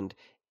 Erling Haaland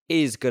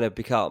is going to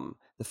become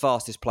the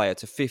fastest player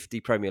to 50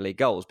 Premier League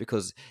goals,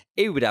 because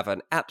he would have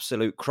an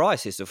absolute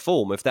crisis of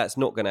form if that's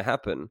not going to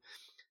happen.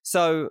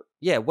 So,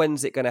 yeah,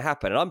 when's it going to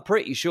happen? And I'm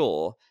pretty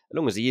sure, as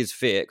long as he is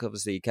fit, 'cause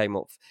obviously he came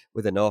off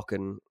with a knock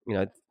and, you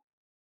know,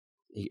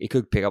 he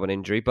could pick up an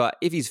injury. But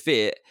if he's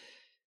fit,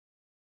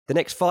 the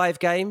next 5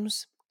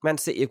 games, Man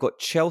City have got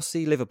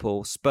Chelsea,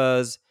 Liverpool,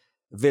 Spurs,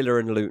 Villa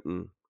and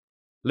Luton.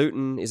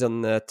 Luton is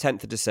on the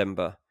 10th of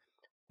December.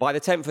 By the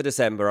 10th of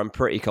December, I'm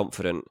pretty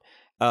confident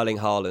Erling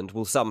Haaland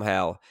will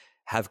somehow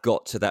have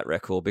got to that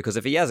record, because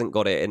if he hasn't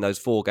got it in those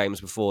 4 games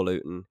before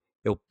Luton,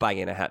 he'll bang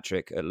in a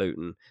hat-trick at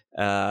Luton,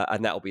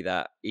 and that'll be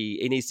that.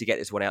 He needs to get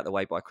this one out of the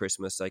way by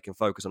Christmas so he can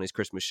focus on his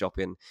Christmas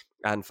shopping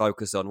and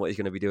focus on what he's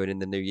going to be doing in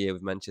the new year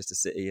with Manchester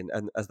City,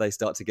 and as they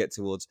start to get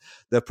towards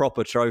the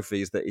proper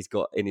trophies that he's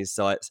got in his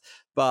sights.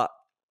 But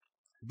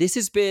this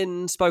has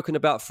been spoken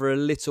about for a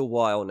little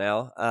while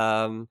now,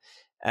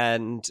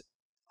 and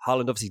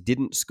Haaland obviously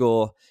didn't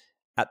score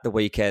at the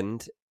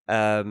weekend,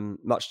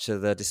 much to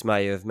the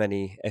dismay of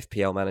many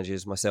FPL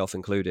managers, myself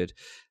included.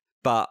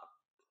 But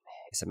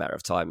it's a matter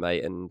of time,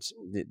 mate, and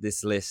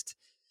this list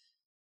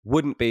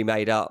wouldn't be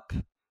made up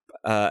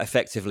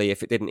effectively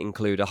if it didn't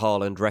include a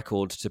Haaland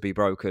record to be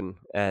broken,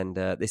 and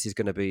this is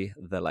going to be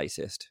the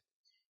latest.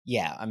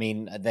 Yeah, I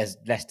mean, there's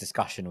less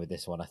discussion with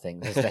this one, I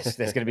think. There's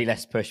going to be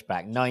less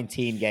pushback.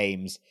 19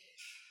 games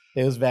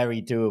feels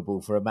very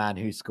doable for a man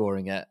who's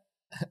scoring at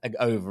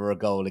over a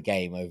goal a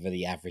game over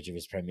the average of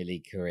his Premier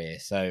League career.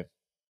 So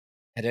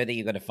I don't think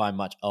you're going to find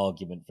much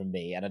argument from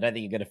me, and I don't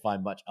think you're going to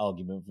find much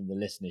argument from the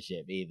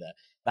listenership either.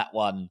 That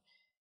one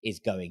is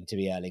going to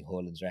be Erling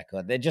Haaland's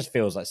record. It just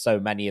feels like so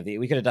many of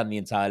we could have done the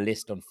entire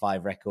list on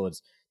 5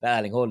 records that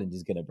Erling Haaland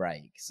is going to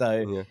break.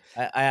 So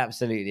yeah. I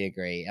absolutely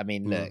agree. I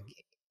mean, look,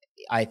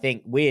 I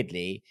think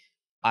weirdly,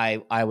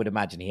 I would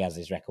imagine he has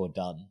his record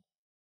done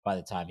by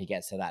the time he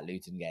gets to that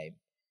Luton game,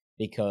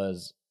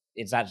 because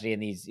it's actually in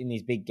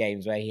these big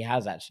games where he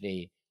has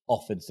actually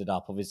often stood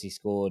up, obviously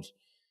scored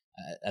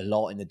a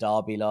lot in the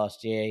derby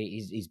last year.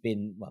 He's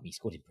been, well, he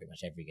scored in pretty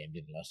much every game,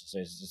 didn't he, last year?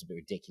 So it's just a bit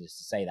ridiculous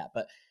to say that.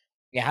 But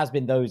it has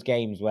been those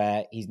games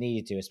where he's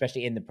needed to,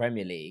 especially in the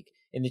Premier League.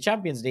 In the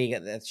Champions League,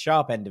 at the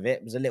sharp end of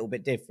it was a little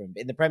bit different.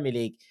 But in the Premier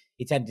League,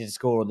 he tended to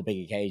score on the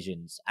big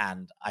occasions,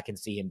 and I can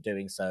see him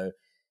doing so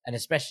And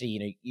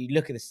especially, you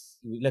look at this,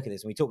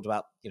 and we talked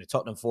about,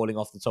 Tottenham falling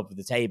off the top of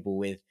the table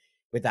with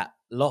that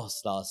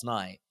loss last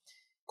night.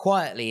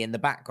 Quietly in the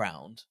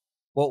background,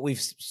 what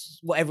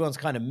everyone's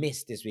kind of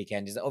missed this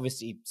weekend is that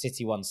obviously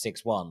City won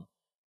 6-1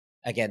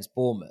 against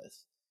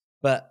Bournemouth.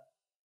 But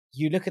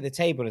you look at the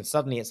table and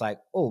suddenly it's like,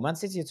 oh, Man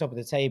City are top of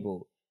the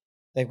table.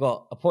 They've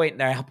got a point.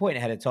 They're a point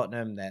ahead of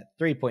Tottenham. They're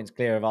 3 points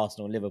clear of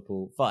Arsenal and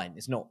Liverpool. Fine.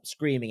 It's not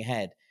screaming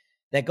ahead.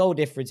 Their goal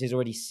difference is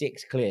already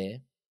 6 clear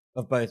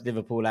of both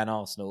Liverpool and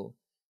Arsenal.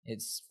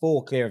 It's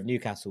 4 clear of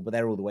Newcastle, but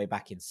they're all the way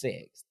back in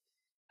 6th.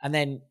 And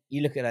then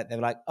you look at that, they're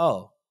like,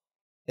 oh,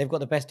 they've got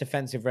the best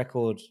defensive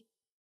record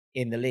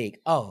in the league.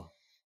 Oh,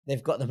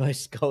 they've got the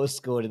most goals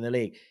scored in the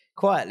league.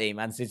 Quietly,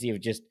 Man City have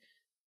just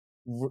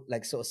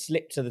sort of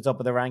slipped to the top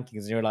of the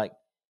rankings. And you're like,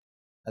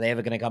 are they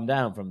ever going to come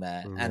down from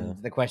there? Yeah. And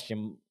the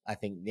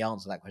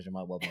answer to that question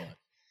might well be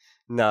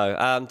no.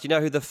 No. Do you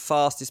know who the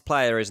fastest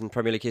player is in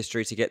Premier League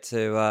history to get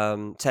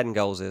to 10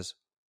 goals is?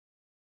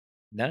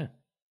 No.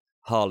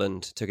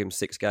 Haaland. Took him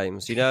 6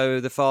 games. Do you know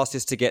who the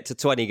fastest to get to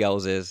 20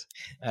 goals is?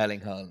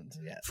 Erling Haaland,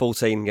 yeah.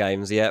 14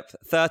 games, yep.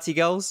 30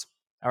 goals?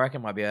 I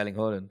reckon it might be Erling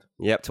Haaland.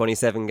 Yep,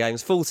 27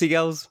 games. 40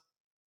 goals?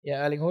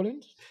 Yeah, Erling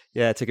Haaland?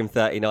 Yeah, it took him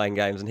 39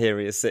 games, and here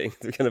he is sitting.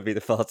 He's going to be the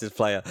fastest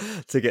player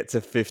to get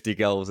to 50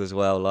 goals as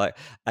well. Like,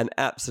 an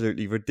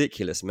absolutely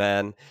ridiculous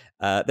man.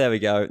 There we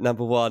go.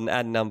 Number 1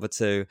 and number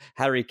 2,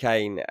 Harry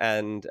Kane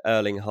and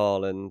Erling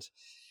Haaland.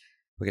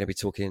 We're going to be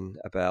talking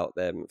about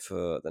them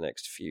for the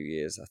next few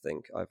years, I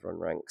think, over on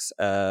Ranks.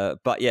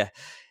 But yeah,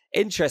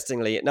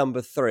 interestingly, at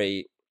number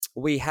 3,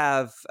 we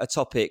have a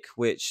topic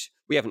which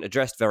we haven't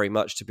addressed very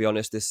much, to be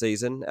honest, this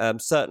season.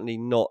 Certainly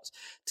not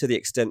to the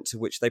extent to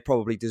which they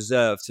probably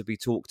deserve to be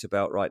talked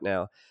about right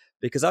now.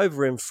 Because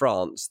over in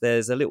France,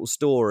 there's a little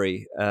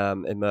story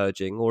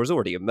emerging, or has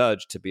already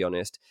emerged, to be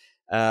honest.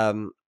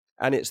 And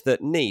it's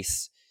that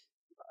Nice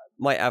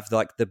might have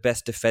the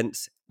best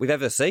defence we've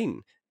ever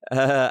seen.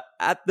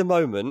 At the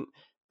moment,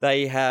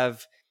 they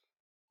have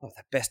the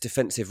best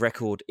defensive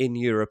record in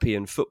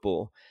European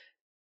football.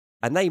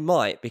 And they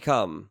might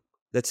become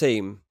the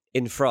team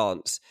in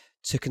France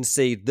to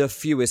concede the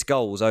fewest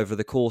goals over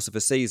the course of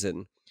a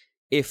season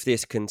if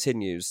this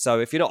continues. So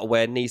if you're not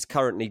aware, Nice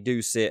currently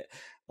do sit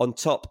on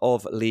top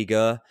of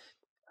Liga,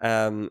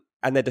 and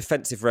their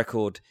defensive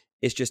record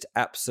is just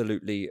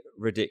absolutely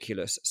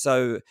ridiculous.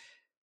 So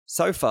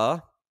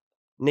far,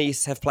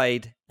 Nice have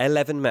played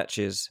 11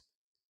 matches.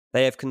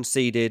 They have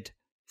conceded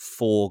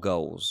 4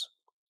 goals.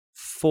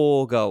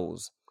 4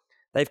 goals.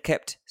 They've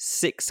kept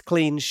 6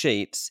 clean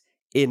sheets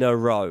in a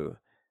row.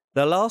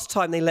 The last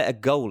time they let a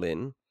goal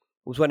in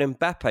was when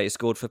Mbappe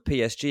scored for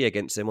PSG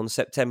against them on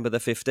September the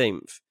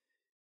 15th.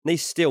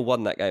 Nice still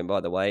won that game,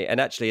 by the way. And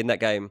actually, in that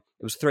game,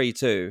 it was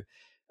 3-2.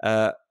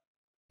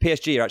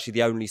 PSG are actually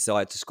the only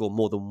side to score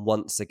more than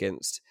once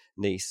against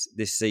Nice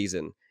this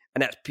season.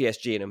 And that's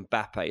PSG and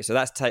Mbappe. So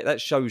that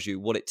shows you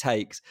what it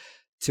takes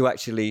to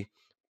actually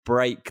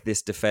break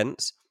this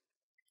defence.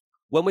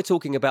 When we're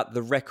talking about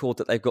the record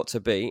that they've got to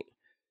beat,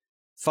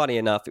 funny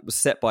enough, it was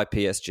set by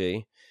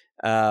PSG.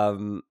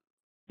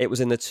 It was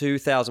in the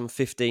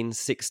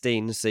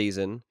 2015-16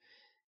 season,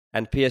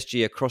 and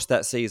PSG across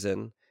that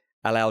season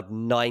allowed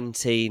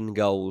 19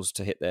 goals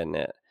to hit their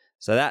net.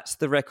 So that's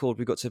the record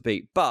we've got to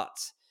beat.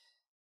 But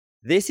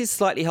this is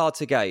slightly hard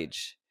to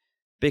gauge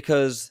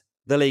because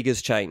the league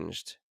has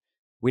changed.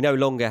 We no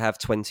longer have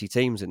 20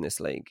 teams in this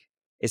league.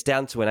 It's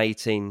down to an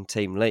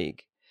 18-team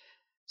league.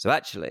 So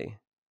actually,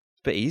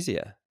 it's a bit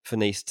easier for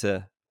Nice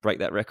to break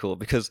that record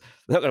because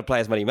they're not going to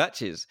play as many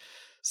matches.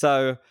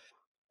 So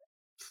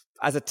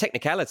as a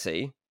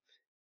technicality,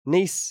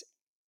 Nice,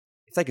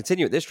 if they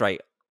continue at this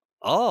rate,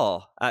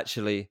 are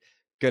actually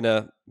going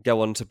to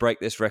go on to break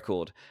this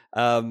record.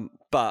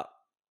 But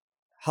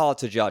hard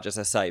to judge, as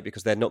I say,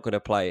 because they're not going to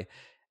play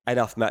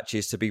enough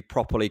matches to be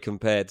properly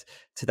compared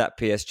to that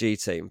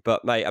PSG team.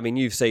 But, mate, I mean,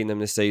 you've seen them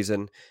this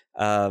season.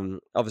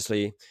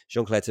 Obviously,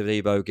 Jean-Claude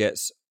Todibo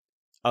gets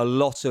a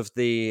lot of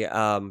the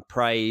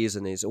praise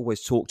and is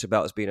always talked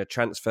about as being a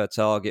transfer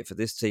target for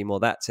this team or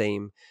that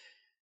team.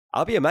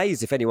 I'll be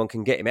amazed if anyone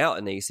can get him out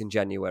of Nice in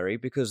January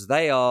because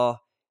they are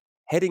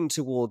heading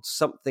towards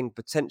something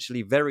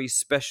potentially very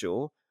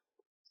special.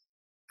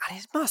 And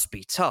it must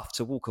be tough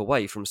to walk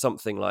away from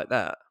something like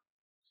that.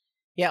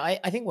 Yeah,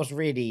 I think what's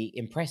really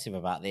impressive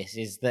about this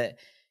is that,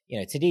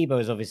 Todibo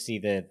is obviously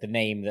the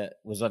name that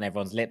was on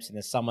everyone's lips in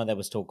the summer. There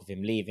was talk of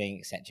him leaving,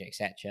 etc.,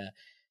 etc.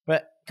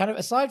 But kind of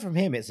aside from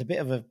him, it's a bit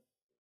of a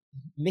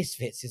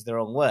misfits is the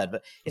wrong word,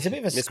 but it's a bit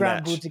of a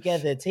scrambled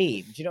together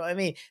team. Do you know what I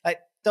mean? Like,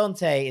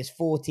 Dante is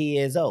 40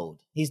 years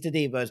old. He's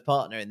Todibo's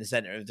partner in the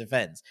centre of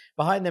defence.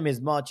 Behind them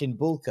is Marcin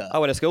Bulka. I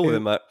went to school with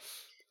him, mate.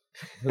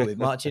 Who, with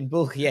Marcin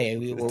Bulka? Yeah.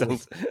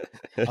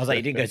 I was like,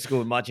 you didn't go to school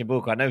with Marcin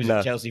Bulka. I know he was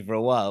at Chelsea for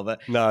a while,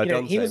 but no,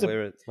 Dante, he was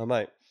my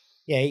mate.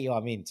 Yeah, I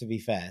mean, to be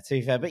fair,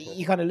 but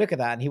you kind of look at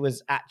that, and he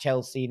was at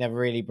Chelsea, never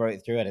really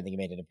broke through. I don't think he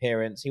made an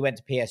appearance. He went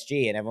to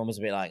PSG, and everyone was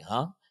a bit like,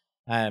 huh?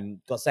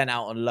 Got sent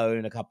out on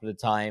loan a couple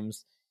of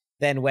times,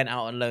 then went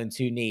out on loan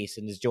to Nice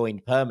and has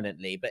joined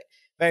permanently, but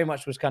very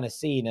much was kind of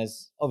seen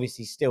as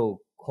obviously still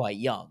quite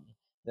young.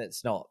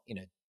 Let's not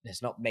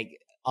make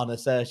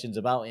unassertions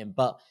about him,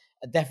 but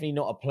definitely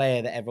not a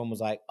player that everyone was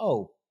like,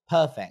 oh,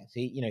 perfect.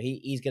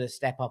 He's going to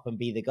step up and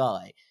be the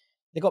guy.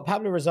 They've got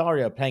Pablo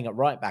Rosario playing at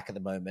right back at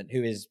the moment,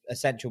 who is a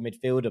central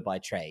midfielder by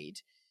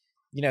trade.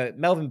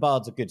 Melvin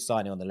Bard's a good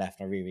signing on the left.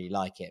 And I really, really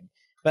like him.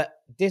 But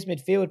this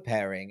midfield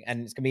pairing,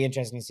 and it's going to be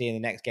interesting to see in the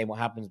next game what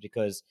happens,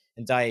 because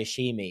Ndiaye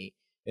Shimi,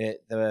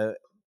 the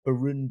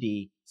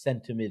Burundi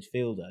centre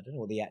midfielder, I don't know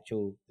what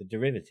the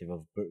derivative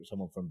of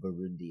someone from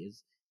Burundi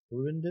is.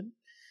 Burundan?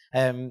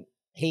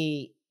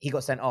 He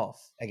got sent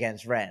off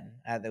against Rennes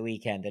at the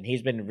weekend, and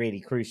he's been really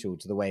crucial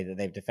to the way that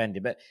they've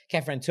defended. But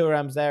Kefren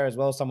Turam's there as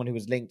well, someone who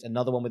was linked,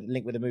 another one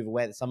linked with a move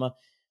away at the summer.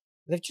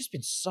 They've just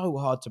been so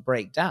hard to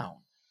break down.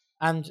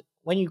 And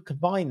when you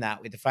combine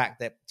that with the fact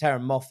that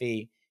Terem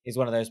Moffi is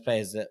one of those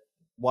players that,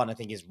 one, I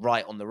think is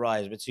right on the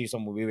rise, but two,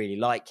 someone we really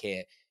like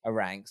here at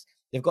Ranks.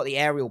 They've got the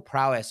aerial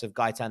prowess of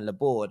Gaëtan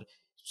Laborde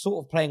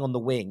sort of playing on the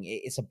wing.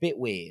 It's a bit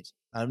weird.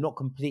 I'm not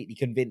completely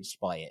convinced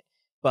by it,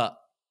 but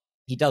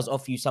he does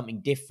offer you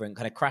something different,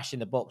 kind of crash in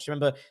the box.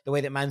 Remember the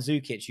way that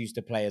Mandzukic used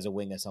to play as a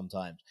winger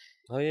sometimes?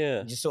 Oh,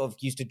 yeah. He just sort of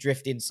used to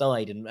drift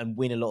inside and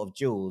win a lot of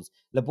duels.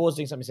 Laborde's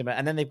doing something similar.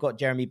 And then they've got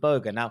Jeremy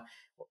Boga. Now,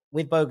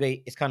 with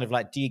Boga, it's kind of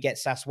like, do you get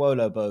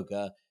Sassuolo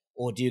Boga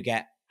or do you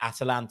get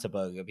Atalanta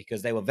Boga?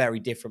 Because they were very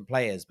different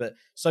players, but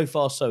so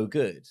far so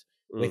good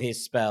with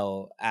his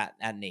spell at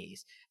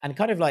Nice. And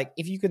kind of like,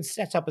 if you can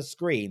set up a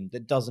screen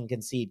that doesn't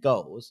concede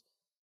goals,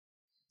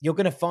 you're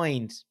going to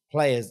find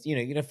players,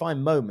 you're going to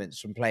find moments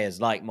from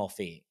players like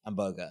Moffi and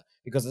Boga,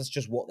 because that's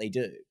just what they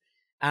do.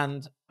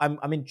 And I'm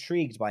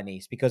intrigued by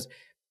Nice, because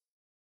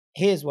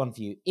here's one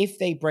for you. If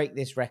they break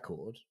this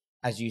record,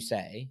 as you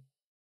say,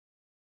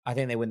 I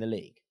think they win the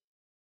league.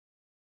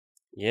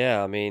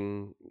 Yeah, I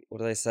mean, what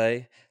do they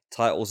say?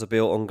 Titles are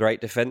built on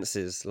great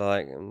defenses.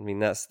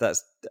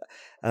 That's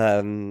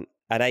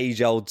an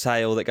age-old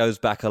tale that goes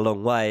back a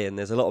long way, and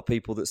there's a lot of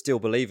people that still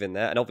believe in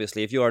that. And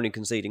obviously, if you're only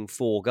conceding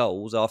 4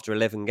 goals after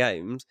 11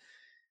 games,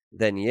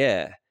 then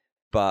yeah.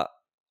 But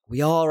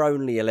we are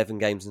only 11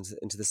 games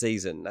into the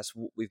season. That's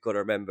what we've got to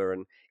remember.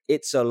 And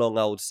it's a long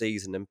old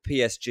season. And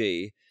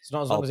PSG... It's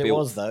not as long as it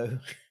was, though.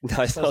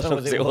 No, it's not as long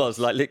as it was.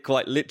 Like,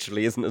 quite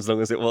literally isn't as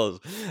long as it was.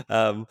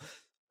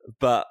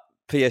 But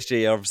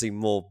PSG are obviously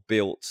more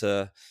built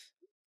to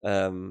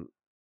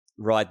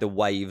ride the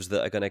waves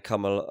that are going to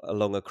come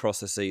along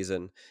across a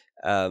season.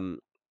 And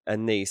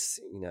Nice,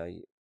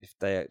 if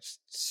they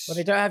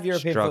they don't have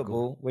European struggle.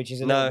 Football, which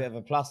is a little bit of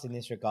a plus in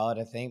this regard,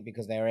 I think,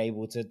 because they're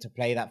able to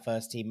play that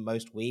first team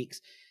most weeks.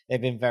 They've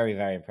been very,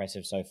 very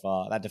impressive so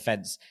far. That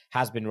defense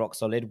has been rock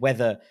solid.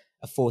 Whether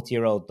a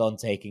 40-year-old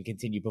Dante can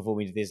continue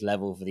performing to this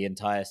level for the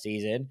entire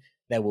season,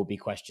 there will be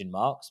question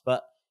marks.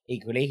 But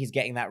equally, he's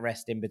getting that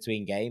rest in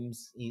between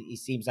games. He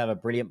seems to have a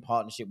brilliant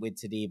partnership with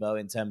Todibo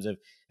in terms of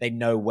they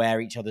know where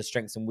each other's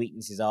strengths and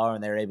weaknesses are,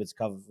 and they're able to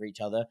cover for each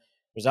other.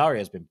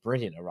 Rosario's been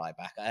brilliant at right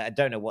back. I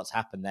don't know what's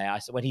happened there.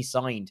 When he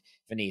signed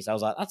for Nice, I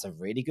was like, that's a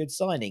really good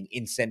signing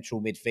in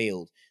central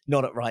midfield,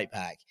 not at right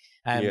back.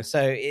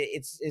 So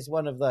it's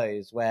one of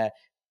those where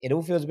it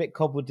all feels a bit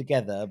cobbled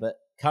together, but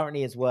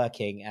currently it's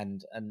working,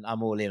 and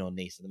I'm all in on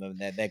Nice at the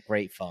moment. They're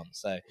great fun.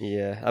 So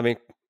yeah, I mean,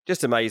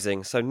 just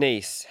amazing. So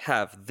Nice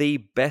have the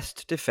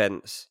best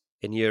defence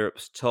in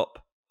Europe's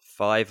top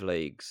 5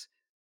 leagues.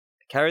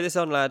 Carry this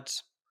on,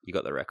 lads. You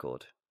got the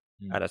record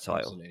and a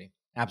title. Absolutely.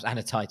 And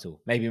a title,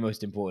 maybe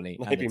most importantly.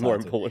 Maybe more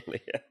importantly,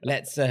 yeah.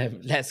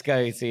 Let's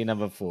go to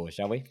number 4,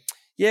 shall we?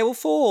 Yeah, well,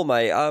 4,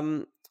 mate.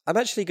 I'm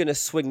actually going to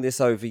swing this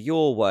over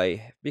your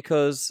way,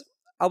 because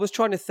I was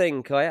trying to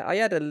think. I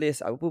had a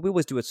list. We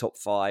always do a top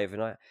 5,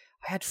 and I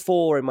had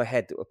 4 in my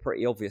head that were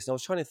pretty obvious. And I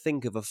was trying to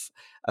think of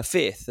a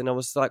 5th, and I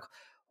was like,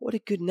 what a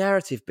good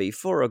narrative be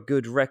for a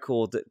good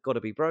record that got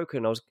to be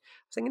broken. I was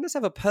thinking, let's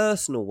have a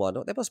personal one.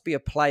 There must be a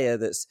player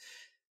that's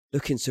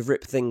looking to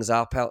rip things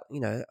up out,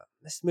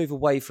 let's move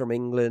away from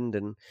England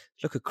and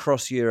look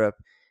across Europe.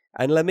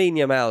 And Lamine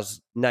Yamal's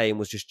name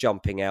was just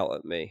jumping out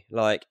at me.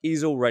 Like,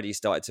 he's already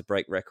started to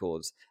break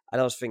records. And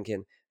I was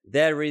thinking,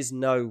 there is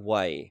no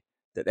way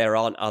that there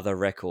aren't other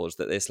records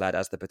that this lad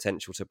has the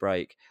potential to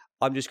break.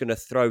 I'm just going to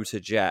throw to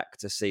Jack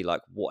to see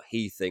what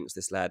he thinks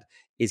this lad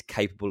is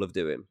capable of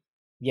doing.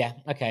 Yeah,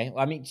 okay.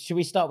 I mean, should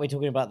we start by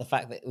talking about the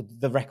fact that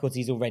the records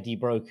he's already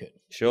broken?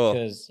 Sure.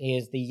 Because he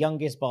is the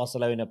youngest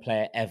Barcelona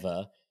player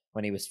ever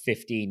when he was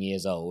 15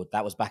 years old.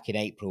 That was back in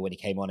April when he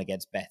came on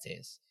against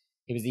Betis.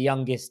 He was the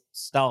youngest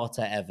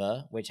starter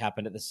ever, which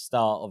happened at the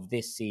start of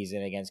this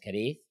season against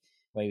Cadiz,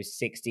 where he was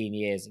 16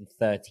 years and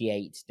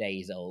 38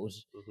 days old.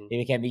 Mm-hmm. He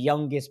became the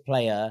youngest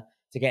player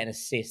to get an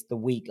assist the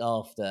week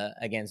after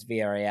against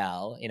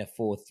Villarreal in a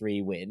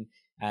 4-3 win.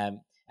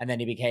 And then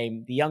he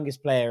became the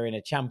youngest player in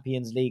a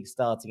Champions League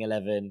starting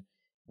 11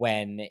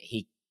 when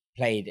he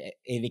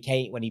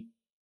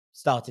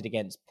started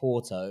against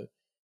Porto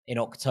in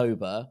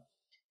October.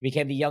 He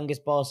became the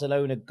youngest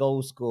Barcelona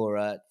goal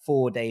scorer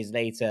 4 days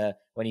later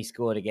when he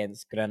scored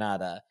against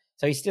Granada.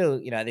 So he's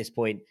still, at this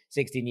point,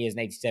 16 years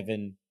and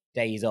 87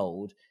 days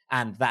old.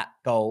 And that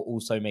goal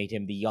also made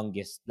him the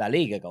youngest La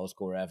Liga goal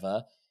scorer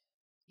ever.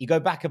 you go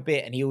back a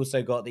bit, and he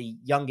also got the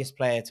youngest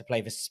player to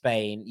play for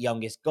Spain,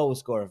 youngest goal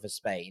scorer for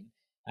Spain,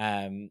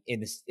 in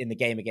the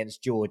game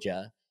against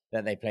Georgia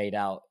that they played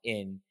out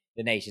in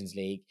the Nations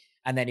League,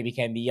 and then he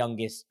became the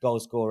youngest goal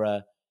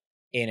scorer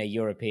in a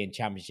European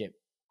Championship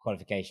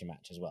qualification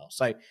match as well.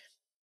 So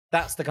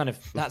that's the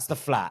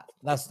flat.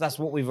 That's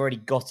what we've already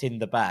got in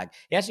the bag.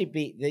 He actually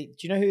beat do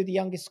you know who the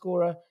youngest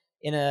scorer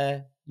in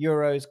a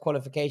Euros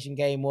qualification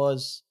game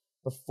was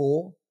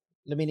before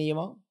Lamine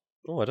Yamal?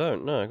 Oh, I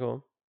don't know. Go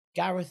on.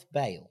 Gareth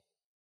Bale.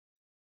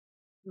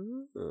 There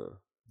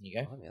you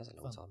go. That's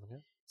a long time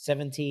ago.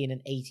 17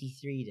 and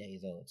 83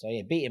 days old. So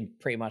yeah, beat him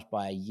pretty much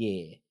by a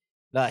year.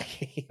 Like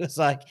it's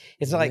like,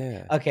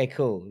 okay,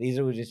 cool. These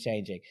are all just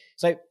changing.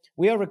 So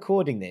we are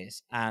recording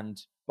this, and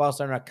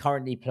Barcelona are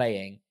currently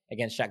playing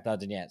against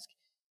Shakhtar Donetsk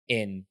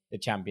in the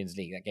Champions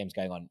League. That game's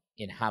going on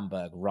in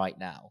Hamburg right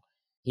now.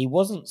 He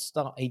didn't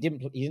start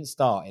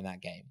in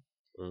that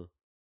game.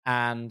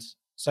 And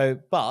so,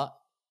 but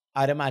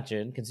I'd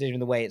imagine, considering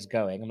the way it's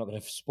going, I'm not going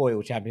to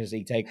spoil Champions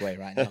League takeaway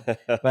right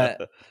now,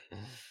 but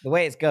the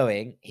way it's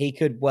going, he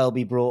could well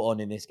be brought on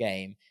in this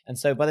game. And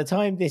so by the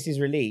time this is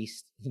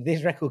released,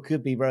 this record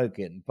could be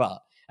broken. But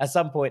at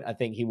some point, I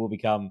think he will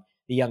become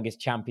the youngest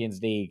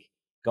Champions League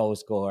goal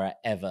scorer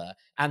ever.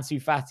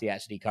 Ansu Fati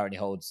actually currently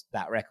holds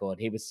that record.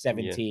 He was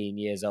 17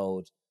 years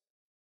old,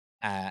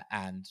 and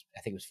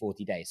I think it was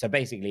 40 days. So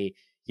basically,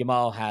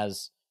 Yamal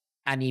has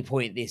any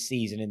point this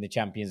season in the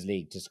Champions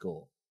League to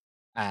score,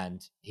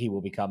 and he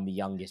will become the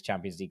youngest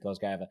Champions League goal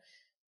scorer ever.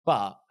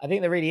 But I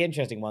think the really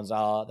interesting ones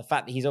are the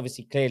fact that he's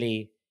obviously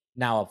clearly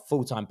now a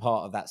full-time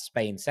part of that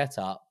Spain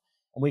setup,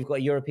 and we've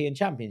got European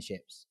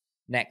Championships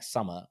next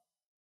summer.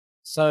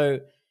 So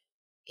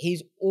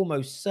he's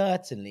almost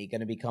certainly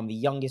going to become the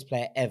youngest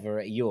player ever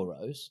at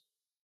Euros,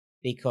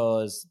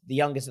 because the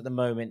youngest at the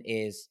moment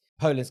is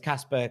Poland's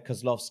Kasper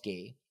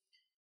Kozlowski,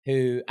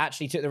 who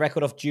actually took the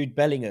record off Jude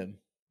Bellingham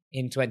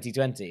in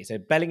 2020. So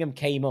Bellingham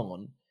came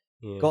on,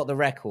 got the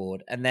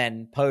record, and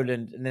then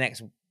Poland in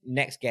the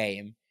next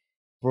game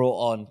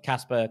brought on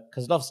Kasper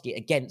Kozlowski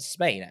against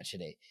Spain,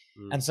 actually.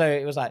 And so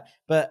it was like,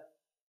 but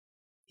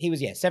he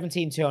was,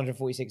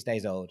 246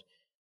 days old.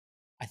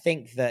 I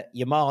think that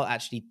Yamal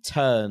actually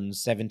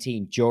turns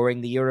 17 during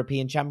the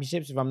European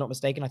Championships, if I'm not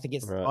mistaken. I think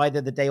it's either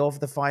the day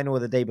of the final or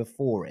the day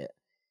before it.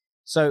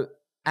 So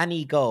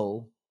any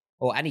goal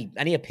or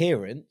any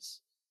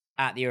appearance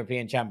at the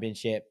European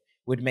Championship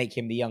would make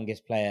him the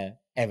youngest player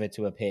ever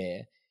to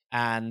appear.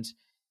 And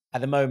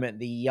at the moment,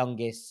 the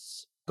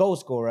youngest goal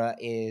scorer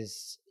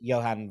is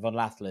Johan van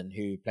Lathelen,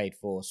 who played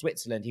for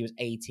Switzerland. He was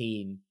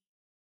 18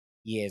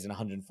 years and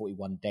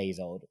 141 days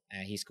old.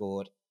 He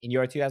scored in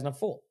Euro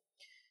 2004.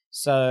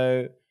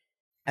 So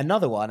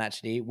another one,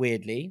 actually,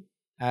 weirdly,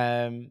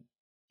 in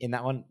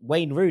that one,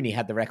 Wayne Rooney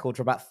had the record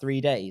for about 3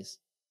 days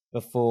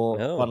before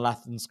Van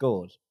Lathelen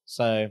scored.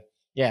 So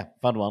yeah,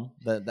 fun one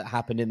that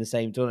happened in the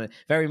same tournament.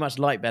 Very much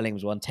like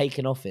Bellingham's one,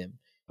 taken off him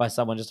by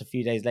someone just a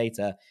few days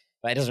later.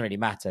 But it doesn't really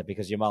matter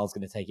because Yamal's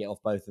going to take it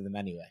off both of them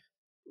anyway.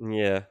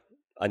 Yeah.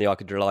 I knew I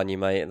could rely on you,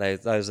 mate.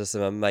 Those are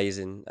some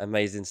amazing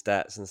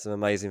stats and some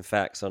amazing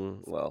facts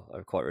on,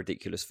 a quite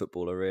ridiculous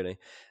footballer, really.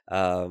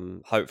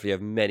 Hopefully,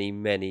 of many,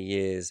 many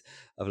years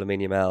of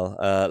Lamine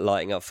Yamal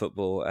lighting up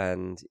football.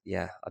 And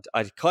yeah,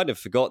 I'd kind of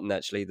forgotten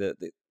actually that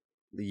the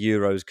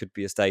Euros could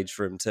be a stage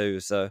for him too.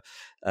 So,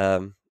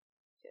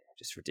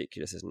 just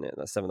ridiculous, isn't it?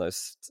 That's some of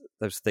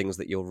those things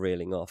that you're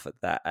reeling off at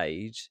that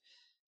age,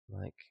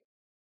 like.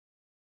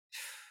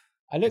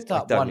 I looked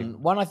up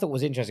one I thought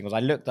was interesting was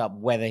I looked up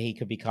whether he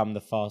could become the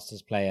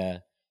fastest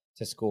player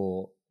to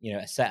score,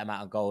 a set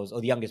amount of goals, or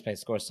the youngest player to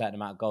score a certain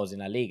amount of goals in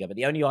La Liga. But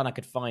the only one I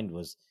could find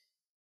was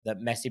that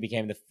Messi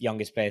became the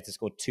youngest player to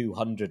score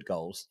 200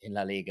 goals in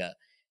La Liga,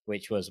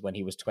 which was when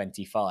he was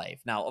 25.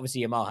 Now,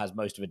 obviously, Yamal has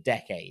most of a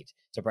decade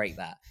to break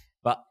that,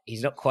 but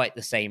he's not quite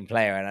the same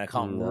player, and I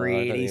can't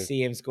really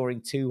see him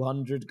scoring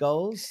 200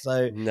 goals.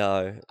 So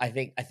no, I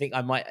think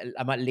I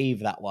might leave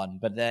that one,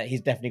 but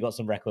he's definitely got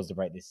some records to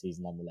break this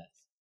season, nonetheless.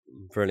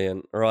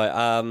 Brilliant.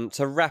 Right.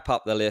 To wrap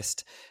up the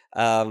list,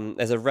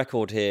 there's a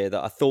record here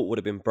that I thought would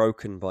have been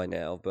broken by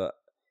now, but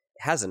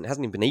it hasn't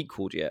even been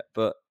equaled yet,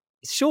 but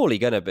it's surely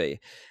going to be.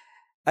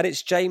 And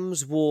it's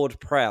James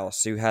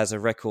Ward-Prowse who has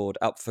a record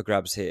up for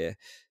grabs here,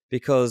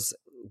 because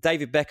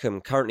David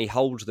Beckham currently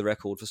holds the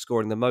record for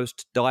scoring the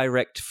most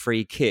direct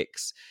free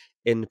kicks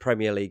in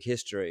Premier League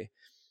history.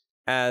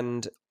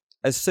 And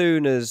as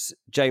soon as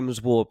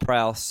James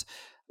Ward-Prowse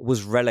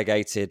was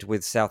relegated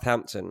with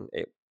Southampton,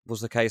 it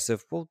was the case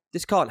of,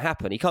 this can't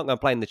happen. He can't go and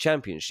play in the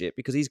Championship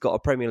because he's got a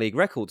Premier League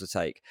record to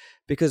take,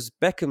 because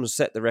Beckham's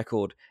set the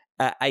record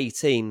at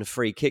 18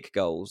 free kick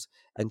goals,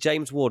 and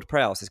James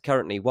Ward-Prowse is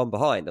currently one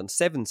behind on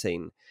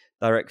 17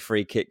 direct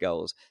free kick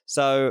goals.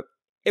 So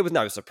it was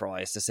no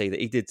surprise to see that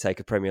he did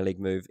take a Premier League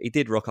move. He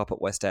did rock up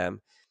at West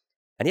Ham,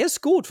 and he has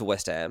scored for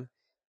West Ham.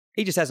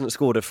 He just hasn't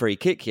scored a free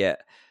kick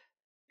yet.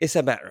 It's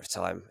a matter of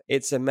time.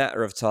 It's a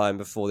matter of time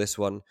before this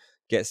one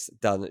gets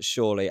done,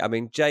 surely. I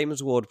mean,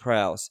 James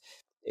Ward-Prowse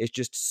is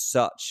just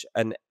such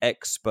an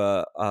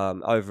expert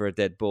over a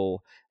dead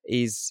ball.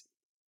 He's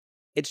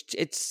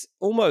it's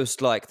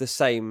almost like the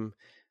same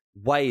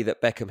way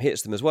that Beckham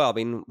hits them as well. I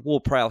mean,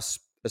 Ward-Prowse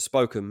has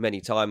spoken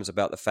many times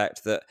about the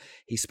fact that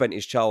he spent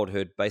his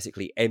childhood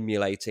basically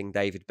emulating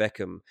David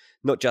Beckham,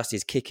 not just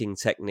his kicking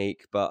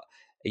technique, but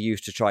he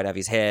used to try and have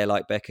his hair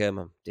like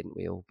Beckham, didn't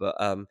we all? But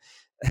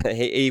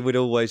he would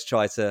always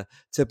try to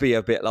be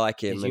a bit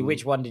like him.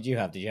 Which one did you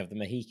have? Did you have the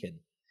Mohican?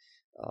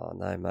 Oh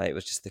no, mate!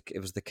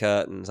 It was the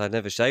curtains. I'd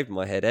never shaved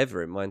my head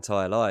ever in my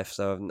entire life,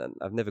 so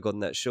I've never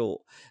gotten that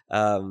short.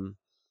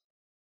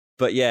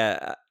 But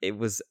yeah, I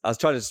was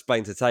trying to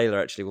explain to Taylor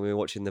actually when we were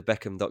watching the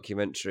Beckham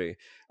documentary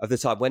of the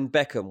time when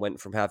Beckham went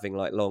from having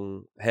like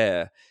long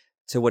hair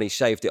to when he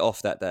shaved it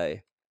off that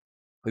day.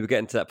 We were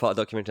getting to that part of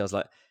the documentary. I was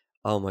like,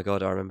 oh my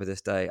God, I remember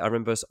this day. I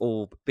remember us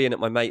all being at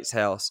my mate's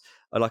house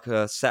on like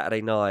a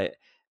Saturday night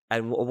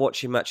and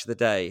watching Match of the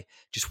Day,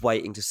 just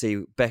waiting to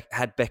see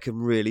had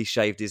Beckham really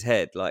shaved his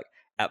head. Like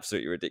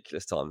absolutely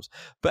ridiculous times.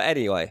 But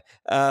anyway,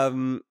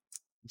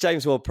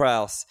 James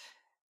Ward-Prowse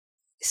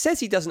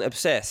says he doesn't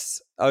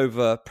obsess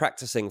over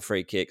practicing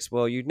free kicks.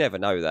 Well, you'd never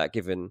know that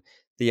given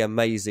the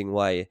amazing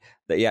way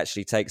that he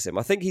actually takes them.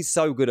 I think he's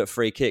so good at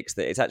free kicks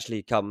that it's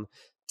actually come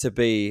to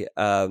be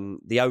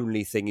the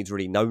only thing he's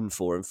really known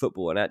for in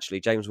football. And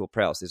actually, James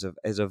Ward-Prowse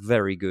is a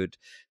very good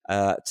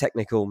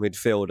technical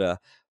midfielder.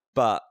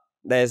 But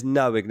there's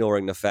no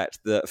ignoring the fact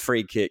that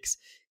free kicks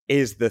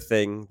is the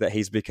thing that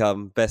he's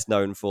become best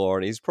known for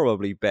and he's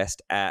probably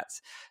best at.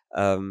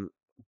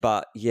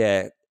 But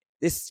yeah,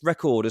 this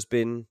record has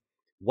been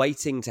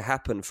waiting to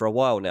happen for a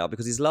while now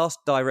because his last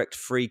direct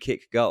free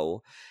kick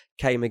goal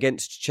came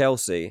against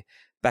Chelsea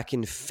back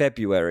in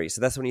February. So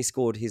that's when he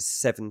scored his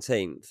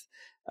 17th.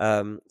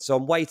 So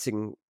I'm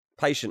waiting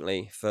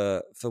patiently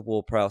for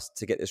Ward-Prowse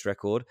to get this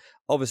record.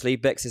 Obviously,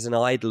 Bex is an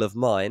idol of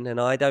mine,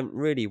 and I don't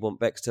really want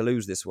Bex to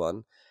lose this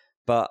one.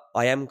 But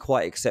I am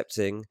quite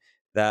accepting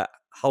that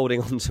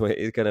holding on to it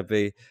is going to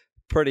be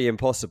pretty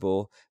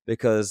impossible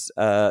because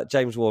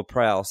James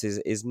Ward-Prowse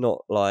is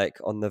not like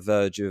on the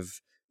verge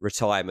of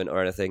retirement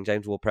or anything.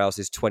 James Ward-Prowse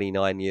is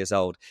 29 years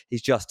old.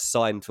 He's just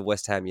signed for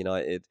West Ham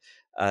United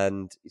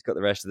and he's got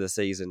the rest of the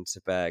season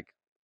to bag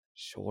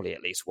surely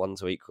at least one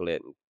to equal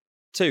it,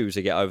 2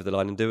 to get over the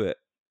line and do it.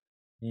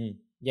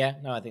 Yeah,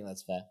 no, I think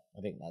that's fair.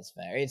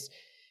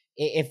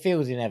 It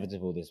feels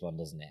inevitable, this one,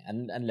 doesn't it?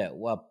 And look,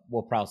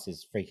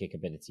 Ward-Prowse's free kick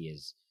ability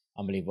is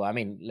unbelievable. I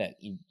mean, look,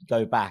 you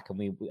go back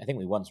and I think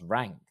we once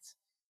ranked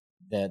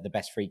the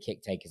best free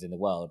kick takers in the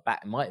world.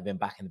 It might have been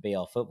back in the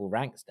BR Football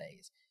Ranks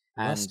days.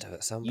 And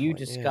you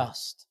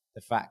discussed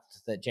the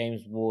fact that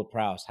James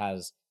Ward-Prowse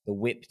has the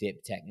whip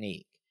dip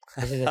technique.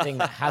 This is a thing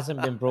that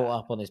hasn't been brought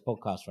up on this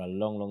podcast for a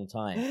long, long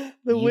time.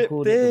 You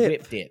called it the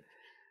whip dip.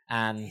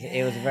 And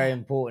it was a very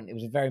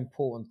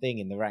important thing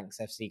in the Ranks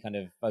FC kind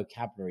of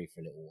vocabulary for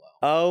a little while.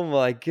 Oh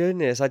my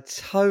goodness, I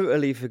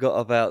totally forgot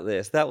about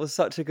this. That was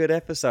such a good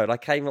episode. I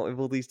came up with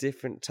all these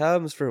different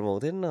terms for them all,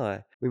 didn't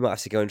I? We might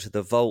have to go into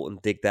the vault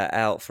and dig that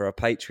out for a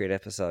Patreon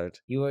episode.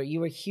 You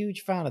were a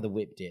huge fan of the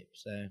whip dip,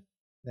 so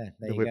there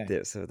you go. The whip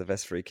dips are the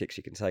best free kicks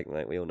you can take,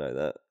 mate. We all know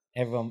that.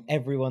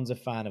 Everyone's a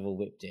fan of a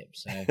whip dip.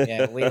 So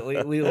yeah,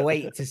 we will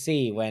wait to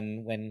see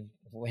when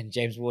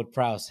James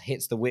Ward-Prowse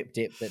hits the whip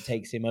dip that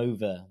takes him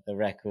over the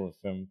record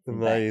from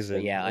amazing.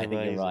 But yeah, I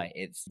think you're right.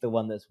 It's the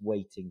one that's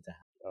waiting to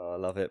happen. Oh, I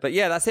love it. But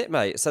yeah, that's it,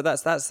 mate. So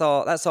that's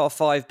our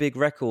 5 big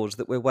records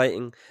that we're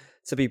waiting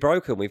to be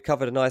broken. We've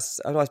covered a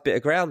nice bit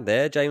of ground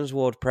there. James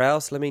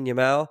Ward-Prowse, Lamine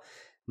Yamal,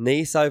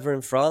 Nice over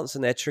in France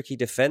and their tricky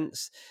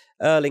defence,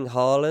 Erling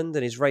Haaland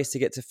and his race to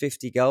get to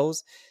 50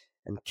 goals,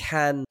 and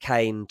can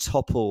Kane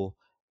topple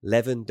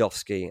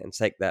Lewandowski and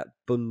take that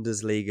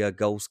Bundesliga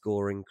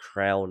goal-scoring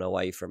crown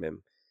away from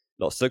him?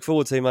 Lots to look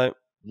forward to, mate.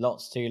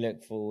 Lots to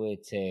look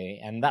forward to.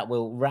 And that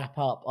will wrap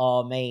up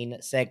our main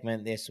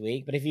segment this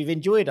week. But if you've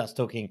enjoyed us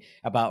talking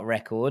about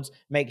records,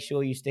 make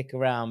sure you stick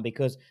around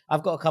because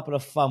I've got a couple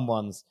of fun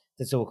ones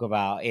to talk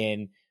about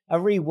in a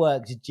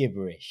reworked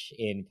gibberish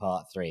in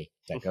part 3.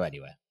 Don't go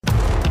anywhere.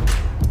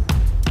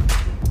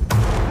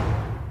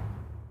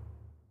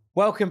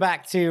 Welcome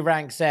back to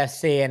Ranks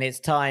FC, and it's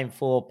time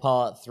for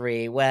part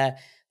 3, where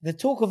the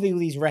talk of all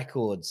these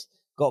records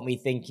got me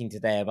thinking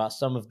today about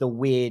some of the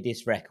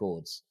weirdest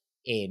records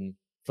in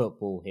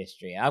football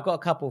history. I've got a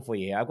couple for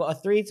you. I've got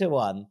a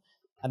 3-1,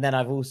 and then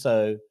I've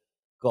also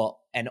got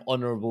an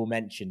honourable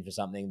mention for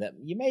something that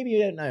you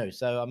don't know.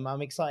 So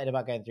I'm excited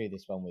about going through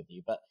this one with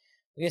you. But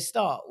we're going to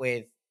start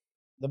with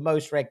the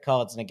most red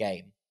cards in a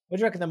game. What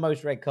do you reckon the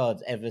most red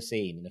cards ever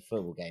seen in a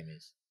football game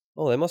is?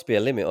 Oh, there must be a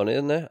limit on it,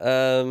 isn't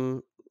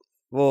there?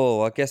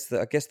 Whoa, I guess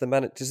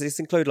the does this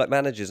include like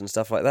managers and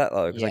stuff like that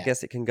though? Because I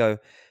guess it can go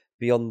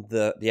beyond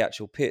the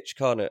actual pitch,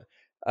 can't it?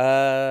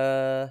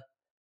 9?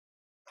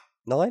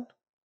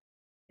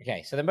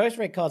 Okay, so the most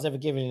red cards ever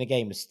given in a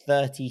game was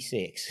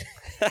 36.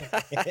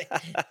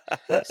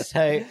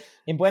 So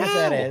in Buenos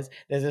Aires,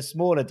 there's a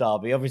smaller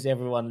derby. Obviously,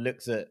 everyone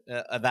looks at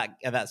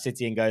that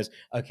city and goes,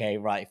 "Okay,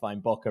 right, fine,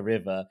 Boca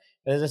River."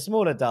 But there's a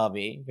smaller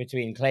derby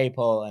between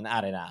Claypole and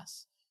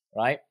Arenas,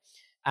 right?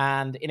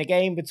 And in a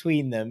game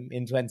between them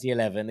in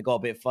 2011, it got a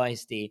bit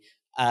feisty.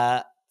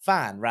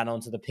 fan ran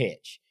onto the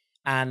pitch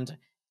and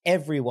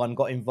everyone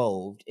got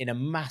involved in a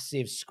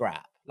massive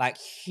scrap, like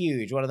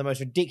huge, one of the most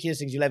ridiculous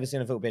things you'll ever see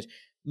on a football pitch.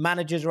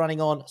 Managers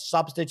running on,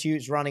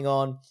 substitutes running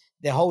on,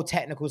 the whole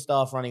technical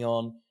staff running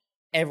on.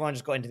 Everyone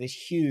just got into this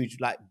huge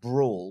like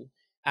brawl,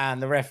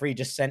 and the referee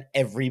just sent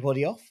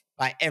everybody off,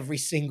 like every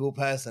single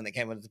person that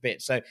came onto the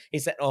pitch. So he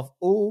sent off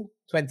all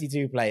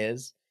 22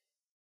 players,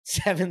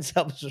 7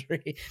 subs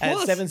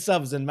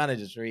and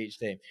managers for each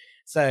team.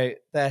 So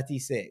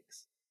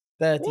 36.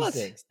 What?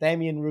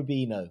 Damien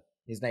Rubino,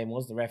 his name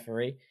was, the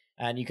referee.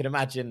 And you can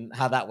imagine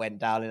how that went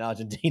down in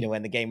Argentina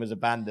when the game was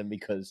abandoned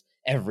because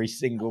every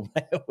single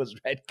player was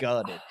red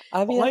carded.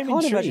 I mean, I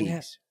can't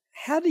imagine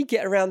how did he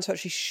get around to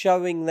actually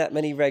showing that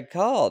many red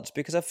cards?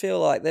 Because I feel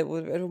like it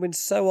would have been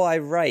so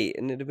irate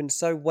and it would have been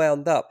so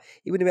wound up.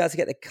 He wouldn't be able to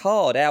get the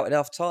card out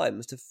enough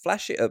times to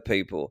flash it at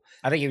people.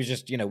 I think he was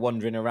just,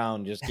 wandering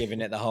around, just giving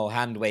it the whole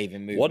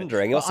hand-waving movement.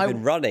 Wandering? He must have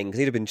been running because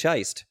he'd have been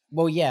chased.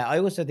 Well, yeah, I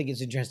also think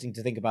it's interesting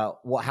to think about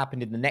what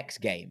happened in the next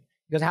game.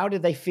 Because how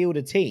did they field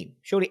a team?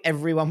 Surely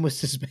everyone was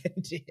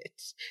suspended.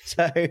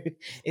 So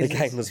the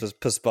game was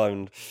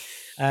postponed.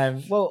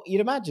 Well,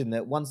 you'd imagine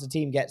that once the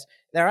team gets...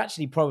 They're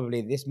actually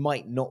probably... This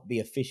might not be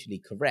officially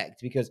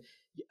correct because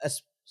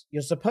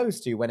you're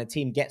supposed to, when a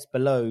team gets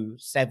below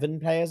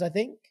 7 players, I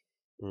think,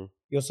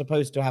 you're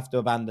supposed to have to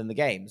abandon the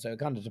game. So it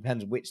kind of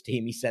depends which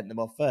team he sent them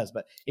off first.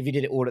 But if you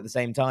did it all at the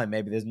same time,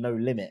 maybe there's no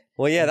limit.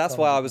 Well, yeah, that's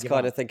why I was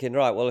kind of thinking,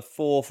 right, well, if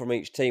 4 from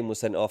each team was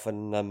sent off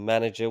and a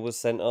manager was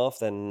sent off,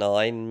 then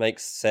 9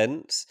 makes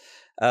sense.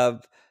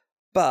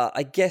 But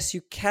I guess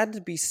you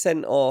can be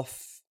sent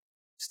off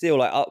still.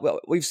 Like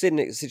we've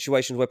seen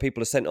situations where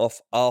people are sent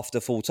off after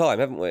full time,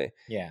 haven't we?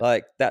 Yeah.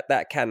 Like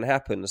that can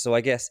happen. So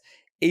I guess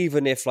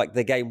even if like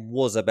the game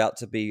was about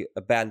to be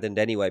abandoned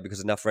anyway because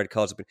enough red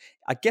cards have been,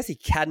 I guess he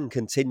can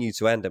continue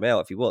to hand them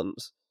out if he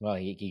wants. Well,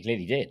 he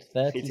clearly did.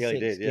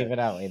 36 given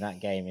out in that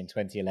game in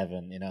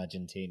 2011 in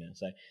Argentina.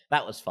 So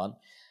that was fun.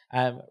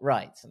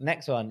 Right.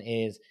 Next one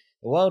is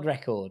the world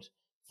record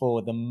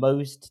for the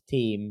most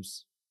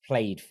teams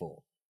played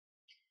for.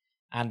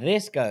 And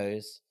this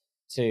goes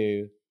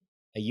to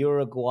a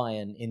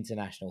Uruguayan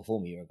international,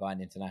 former Uruguayan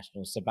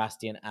international,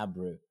 Sebastian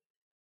Abreu.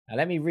 Now,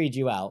 let me read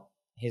you out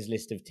his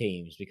list of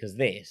teams because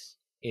this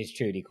is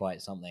truly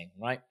quite something,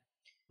 right?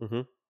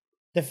 Mm-hmm.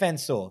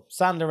 Defensor,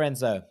 San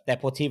Lorenzo,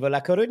 Deportivo La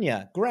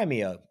Coruña,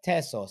 Gremio,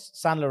 Tesos,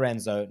 San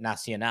Lorenzo,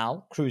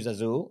 Nacional, Cruz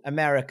Azul,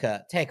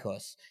 America,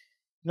 Tecos,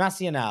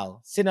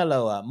 Nacional,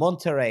 Sinaloa,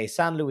 Monterrey,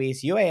 San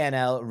Luis,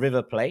 UANL,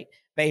 River Plate,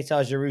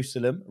 Beta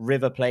Jerusalem,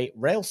 River Plate,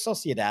 Real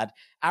Sociedad,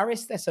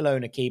 Aris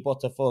Thessaloniki,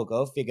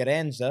 Botafogo,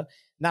 Figueirense,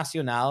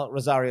 Nacional,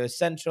 Rosario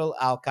Central,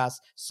 Alcas,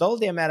 Sol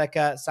de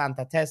America,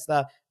 Santa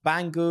Testa,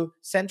 Bangu,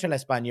 Central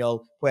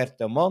Español,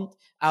 Puerto Montt,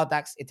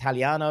 Audax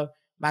Italiano,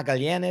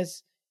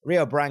 Magallanes,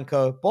 Rio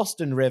Branco,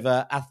 Boston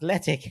River,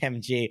 Athletic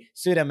MG,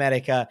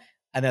 Sudamerica,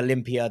 and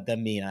Olimpia de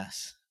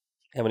Minas.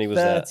 How many was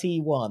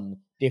 31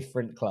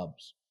 different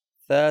clubs.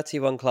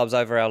 31 clubs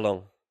over how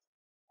long?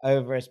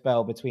 Over a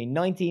spell between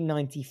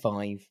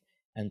 1995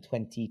 and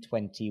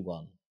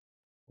 2021.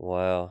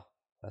 Wow.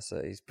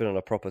 He's been on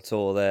a proper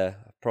tour there.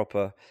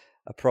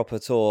 A proper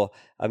tour.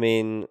 I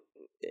mean,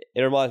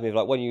 it reminds me of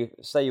like when you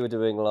say you were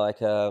doing like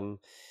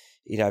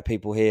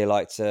people here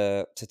like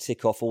to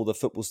tick off all the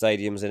football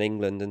stadiums in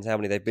England and how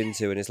many they've been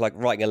to, and it's like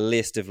writing a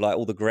list of like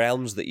all the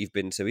grounds that you've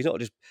been to. He's not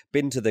just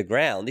been to the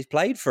ground, he's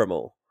played for them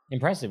all.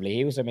 Impressively,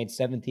 he also made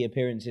 70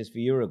 appearances for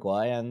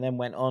Uruguay and then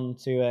went on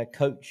to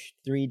coach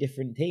 3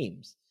 different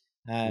teams,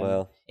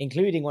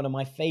 including one of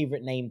my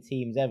favourite named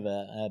teams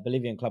ever, a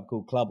Bolivian club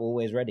called Club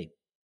Always Ready.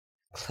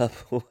 Club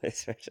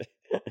Always Ready.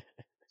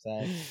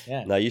 So,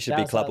 yeah. No, you should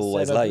be Club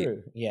Always Late.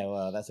 Yeah,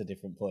 well, that's a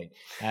different point.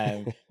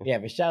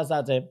 But shouts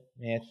out to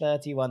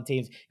 31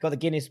 teams. Got the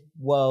Guinness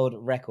World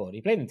Record.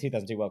 He played in the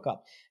 2002 World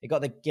Cup. He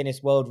got the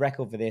Guinness World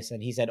Record for this,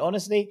 and he said,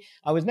 honestly,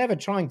 I was never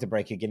trying to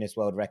break a Guinness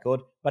World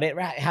Record, but it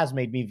has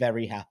made me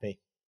very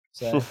happy.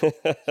 So,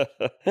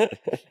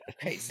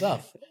 great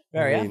stuff.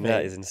 Very happy.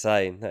 That is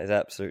insane. That is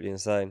absolutely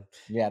insane.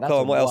 Yeah, that's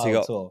what else you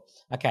got? Tour.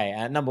 Okay,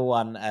 number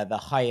one, the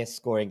highest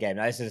scoring game.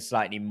 Now, this is a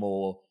slightly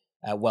more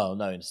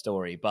well-known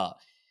story, but...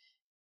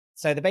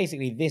 So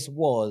basically, this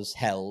was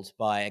held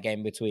by a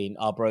game between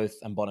Arbroath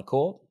and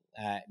Bonacore.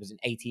 It was in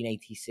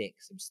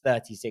 1886. It was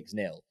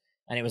 36-0.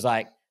 And it was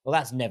like, well,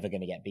 that's never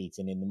going to get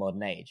beaten in the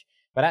modern age.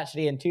 But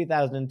actually, in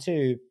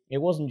 2002, it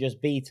wasn't just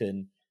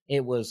beaten.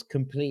 It was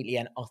completely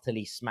and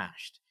utterly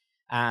smashed.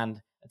 And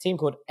a team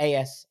called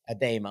AS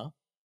Adema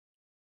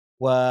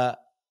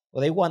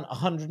they won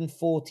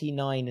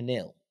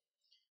 149-0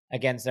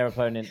 against their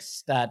opponent,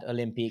 Stade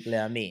Olympique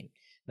Léamine.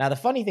 Now, the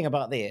funny thing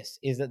about this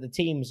is that the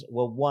teams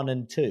were 1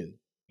 and 2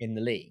 in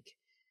the league.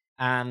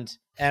 And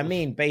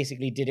Amin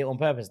basically did it on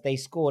purpose. They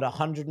scored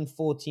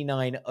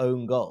 149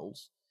 own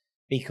goals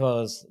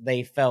because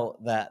they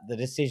felt that the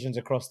decisions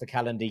across the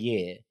calendar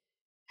year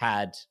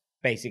had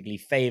basically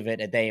favoured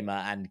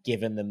Adema and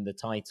given them the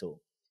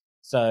title.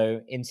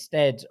 So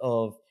instead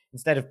of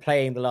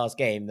playing the last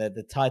game,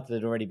 the title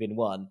had already been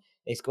won.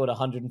 They scored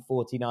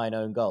 149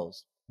 own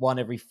goals. one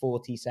every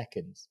 40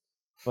 seconds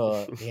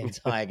for the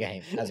entire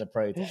game as a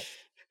protest.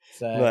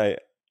 So, Mate,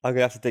 I'm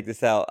gonna have to dig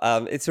this out.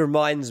 It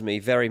reminds me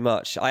very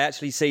much. I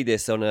actually see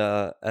this on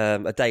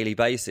a daily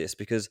basis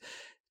because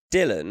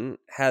Dylan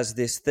has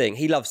this thing.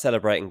 He loves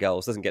celebrating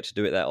goals. Doesn't get to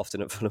do it that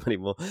often at Fulham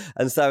anymore,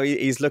 and so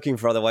he's looking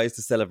for other ways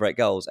to celebrate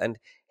goals. And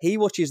he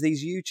watches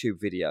these YouTube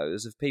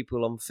videos of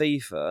people on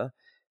FIFA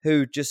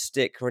who just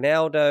stick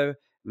Ronaldo,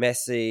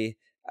 Messi,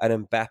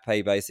 and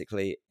Mbappe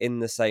basically in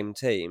the same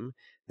team.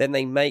 Then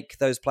they make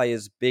those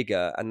players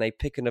bigger, and they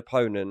pick an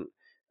opponent,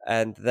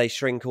 and they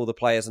shrink all the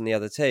players on the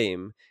other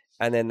team,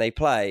 and then they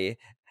play,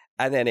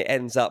 and then it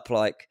ends up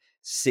like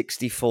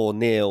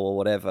 64-0 or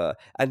whatever.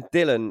 And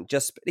Dylan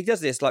he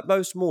does this like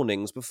most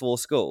mornings before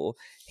school.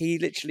 He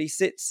literally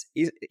sits,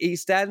 he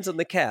stands on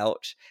the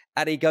couch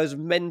and he goes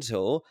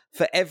mental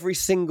for every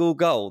single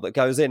goal that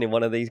goes in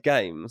one of these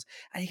games.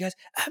 And he goes,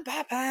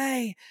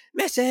 Mbappe,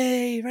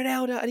 Messi,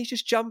 Ronaldo, and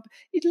he's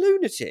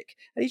lunatic.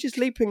 And he's just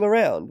leaping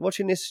around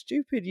watching this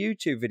stupid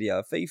YouTube video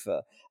of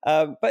FIFA.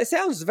 But it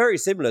sounds very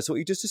similar to what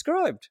you just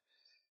described.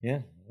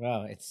 Yeah,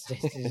 well, it's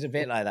a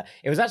bit like that.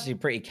 It was actually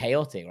pretty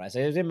chaotic, right? So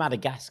it was in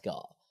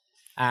Madagascar,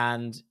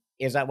 and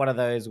it was like one of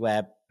those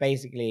where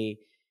basically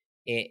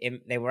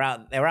they were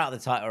out of the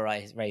title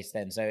race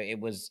then. So it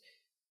was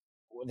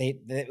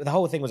the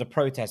whole thing was a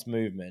protest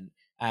movement.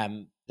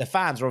 The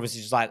fans were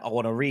obviously just like, I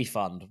want a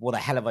refund. What the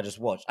hell have I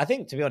just watched? I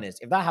think, to be honest,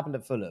 if that happened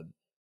at Fulham,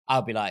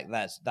 I'd be like,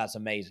 that's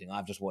amazing.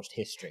 I've just watched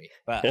history.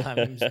 But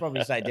it's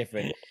probably slightly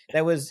different.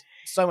 There was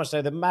so much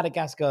so the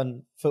Madagascar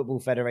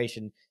Football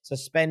Federation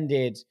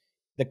suspended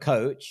the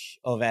coach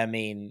of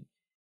Ermine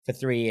for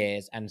 3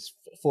 years and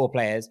 4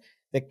 players.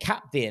 The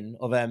captain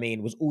of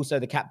Ermine was also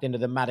the captain of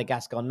the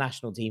Madagascar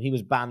national team. He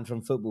was banned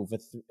from football for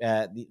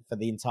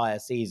the entire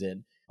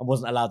season and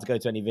wasn't allowed to go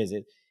to any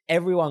visits.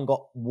 Everyone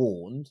got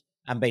warned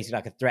and basically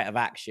like a threat of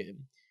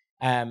action.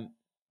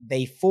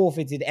 They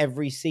forfeited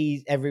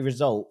every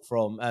result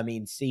from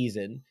Ermine's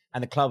season,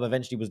 and the club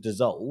eventually was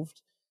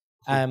dissolved.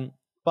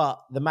 But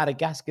the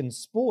Madagascar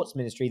Sports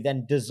Ministry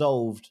then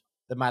dissolved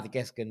the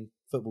Madagascar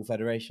Football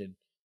Federation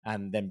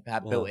and then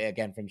built it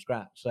again from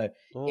scratch. So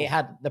it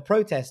had the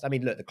protest. I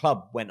mean, look, the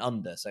club went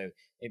under, so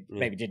it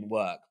maybe didn't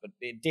work, but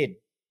it did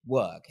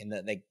work in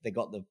that they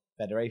got the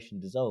federation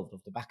dissolved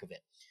off the back of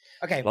it.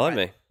 Okay,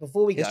 right,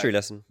 before we history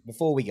lesson.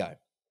 Before we go,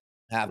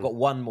 I've got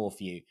one more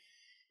for you.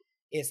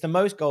 It's the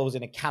most goals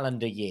in a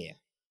calendar year.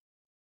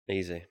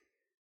 Easy.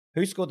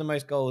 Who scored the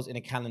most goals in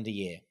a calendar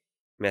year?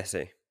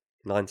 Messi,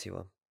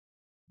 91.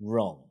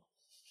 Wrong.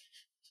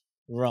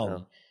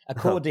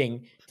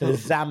 According to the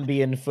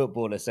Zambian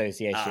Football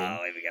Association. Oh,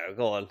 here we go.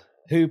 Go on.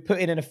 Who put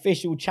in an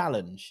official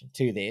challenge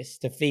to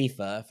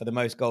FIFA for the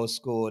most goals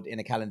scored in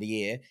a calendar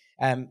year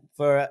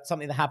for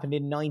something that happened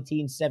in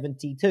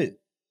 1972.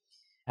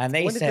 And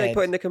when did they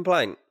put in the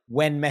complaint?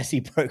 When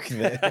Messi broke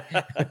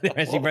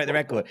the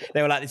record.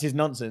 They were like, this is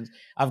nonsense.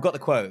 I've got the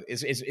quote.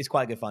 It's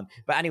quite good fun.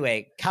 But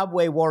anyway,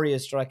 Kabwe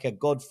Warriors striker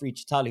Godfrey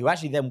Chitali, who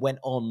actually then went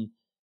on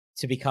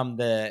to become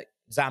the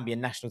Zambian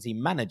national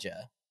team manager,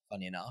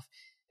 funny enough,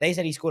 they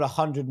said he scored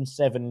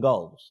 107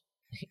 goals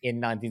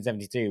in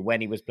 1972 when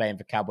he was playing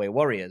for Kabwe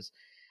Warriors.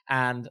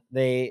 And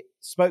the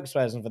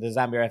spokesperson for the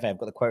Zambia FA, I've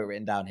got the quote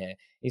written down here.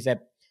 He said,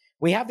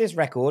 "We have this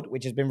record,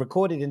 which has been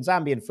recorded in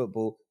Zambian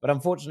football, but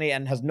unfortunately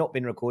and has not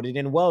been recorded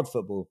in world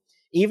football.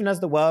 Even as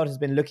the world has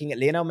been looking at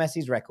Lionel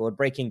Messi's record,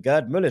 breaking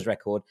Gerd Muller's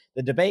record,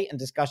 the debate and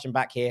discussion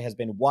back here has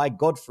been why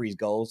Godfrey's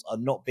goals are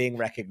not being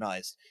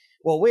recognised.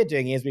 What we're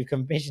doing is we've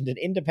commissioned an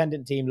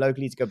independent team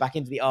locally to go back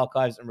into the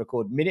archives and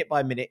record minute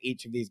by minute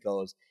each of these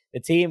goals. The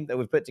team that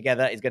we've put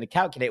together is going to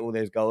calculate all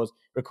those goals,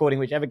 recording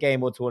whichever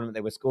game or tournament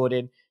they were scored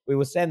in. We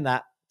will send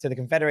that to the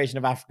Confederation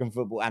of African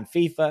Football and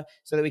FIFA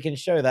so that we can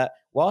show that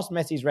whilst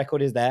Messi's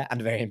record is there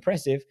and very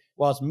impressive,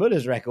 whilst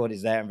Muller's record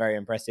is there and very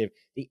impressive,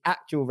 the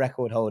actual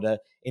record holder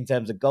in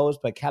terms of goals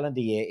per calendar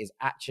year is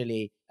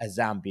actually a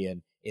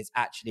Zambian. It's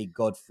actually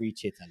Godfrey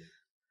Chitali."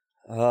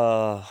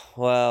 Oh,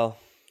 well,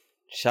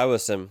 show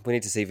us them. We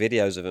need to see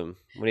videos of them.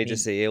 We need to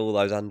see all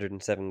those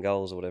 107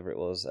 goals or whatever it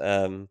was.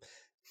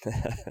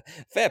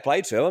 Fair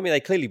play to them. I mean,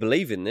 they clearly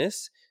believe in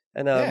this.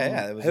 And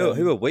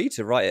who are we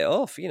to write it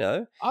off? You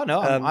know. Oh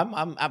no,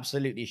 I'm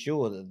absolutely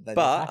sure that.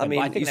 But I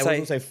mean, I think there was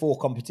also 4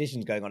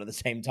 competitions going on at the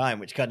same time,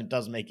 which kind of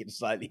does make it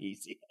slightly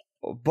easier.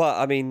 But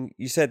I mean,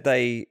 you said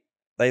they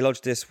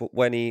lodged this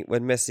when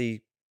Messi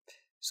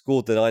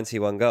scored the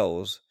 91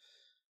 goals.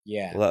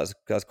 Yeah, well,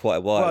 that's quite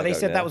a while. Well, they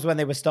said now. That was when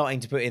they were starting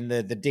to put in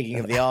the digging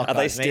of the archives.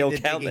 Are they still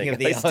counting? Are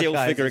they still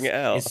figuring it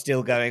out? It's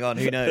still going on.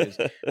 Who knows?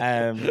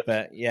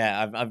 But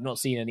yeah, I've not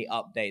seen any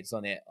updates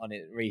on it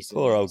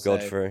recently. Poor old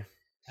Godfrey.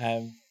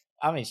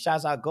 I mean,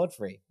 shouts out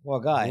Godfrey. What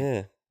a guy.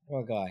 Yeah. What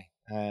a guy.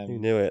 Who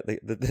knew it?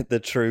 The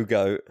true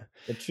GOAT.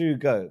 The true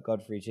GOAT,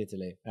 Godfrey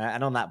Chitali.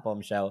 And on that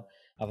bombshell,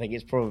 I think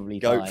it's probably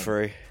Goat time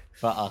through.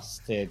 for us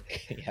to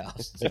go.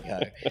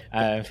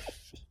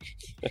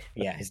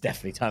 Yeah, it's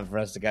definitely time for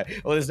us to go.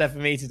 All that's left for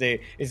me to do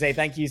is say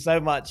thank you so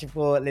much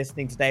for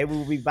listening today.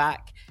 We'll be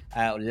back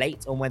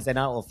late on Wednesday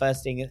night or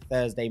first thing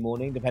Thursday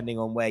morning, depending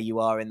on where you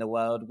are in the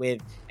world,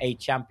 with a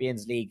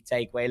Champions League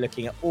takeaway,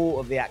 looking at all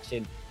of the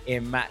action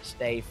in match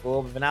day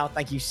 4. But for now,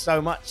 thank you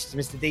so much to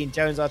Mr. Dean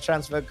Jones, our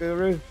transfer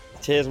guru.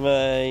 Cheers,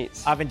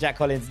 mates. I've been Jack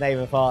Collins, Name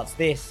of Hearts.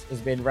 This has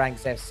been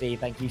Ranks FC.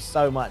 Thank you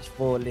so much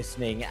for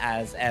listening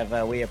as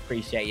ever. We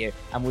appreciate you,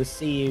 and we'll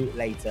see you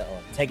later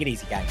on. Take it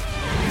easy, gang.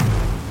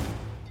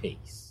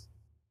 Peace.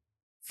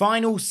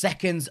 Final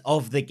seconds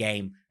of the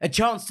game. A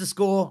chance to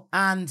score,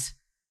 and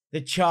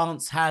the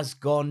chance has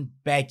gone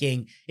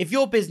begging. If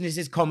your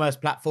business's commerce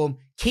platform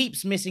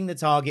keeps missing the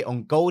target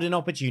on golden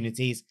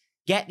opportunities,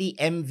 get the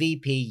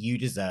MVP you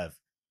deserve.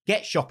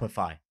 Get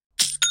Shopify.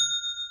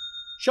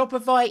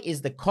 Shopify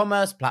is the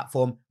commerce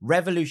platform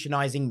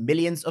revolutionizing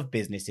millions of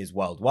businesses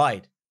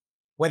worldwide.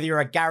 Whether you're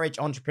a garage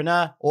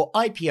entrepreneur or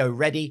IPO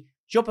ready,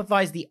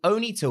 Shopify is the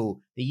only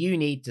tool that you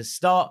need to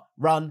start,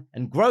 run,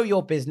 and grow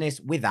your business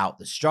without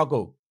the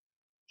struggle.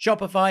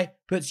 Shopify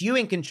puts you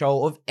in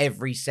control of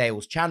every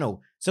sales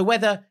channel. So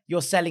whether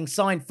you're selling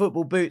signed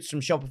football boots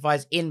from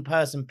Shopify's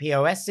in-person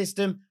POS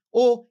system,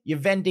 or you're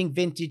vending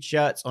vintage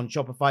shirts on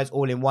Shopify's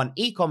all-in-one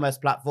e-commerce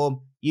platform,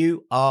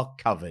 you are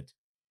covered.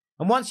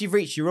 And once you've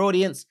reached your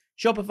audience,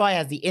 Shopify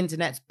has the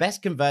internet's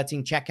best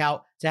converting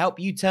checkout to help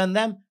you turn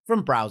them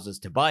from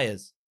browsers to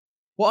buyers.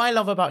 What I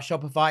love about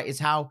Shopify is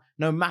how,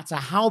 no matter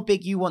how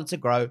big you want to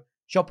grow,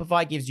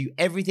 Shopify gives you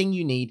everything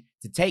you need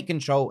to take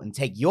control and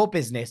take your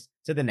business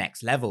to the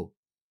next level.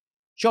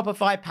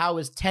 Shopify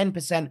powers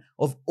 10%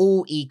 of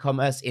all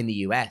e-commerce in the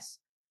US.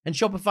 And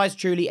Shopify is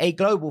truly a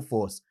global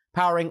force,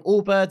 powering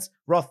Allbirds,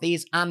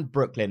 Rothy's, and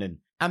Brooklinen,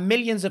 and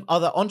millions of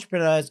other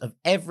entrepreneurs of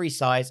every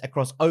size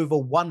across over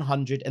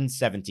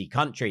 170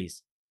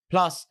 countries.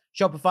 Plus,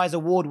 Shopify's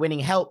award-winning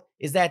help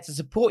is there to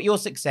support your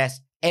success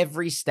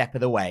every step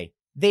of the way.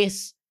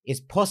 This is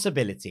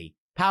Possibility,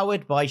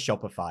 powered by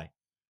Shopify.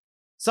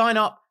 Sign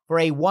up for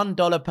a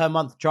 $1 per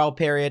month trial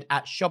period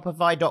at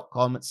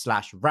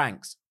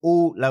shopify.com/ranks,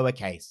 all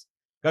lowercase.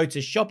 Go to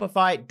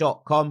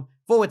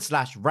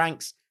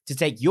shopify.com/ranks to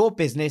take your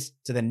business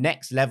to the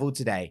next level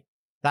today.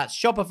 That's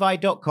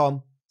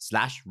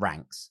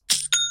shopify.com/ranks.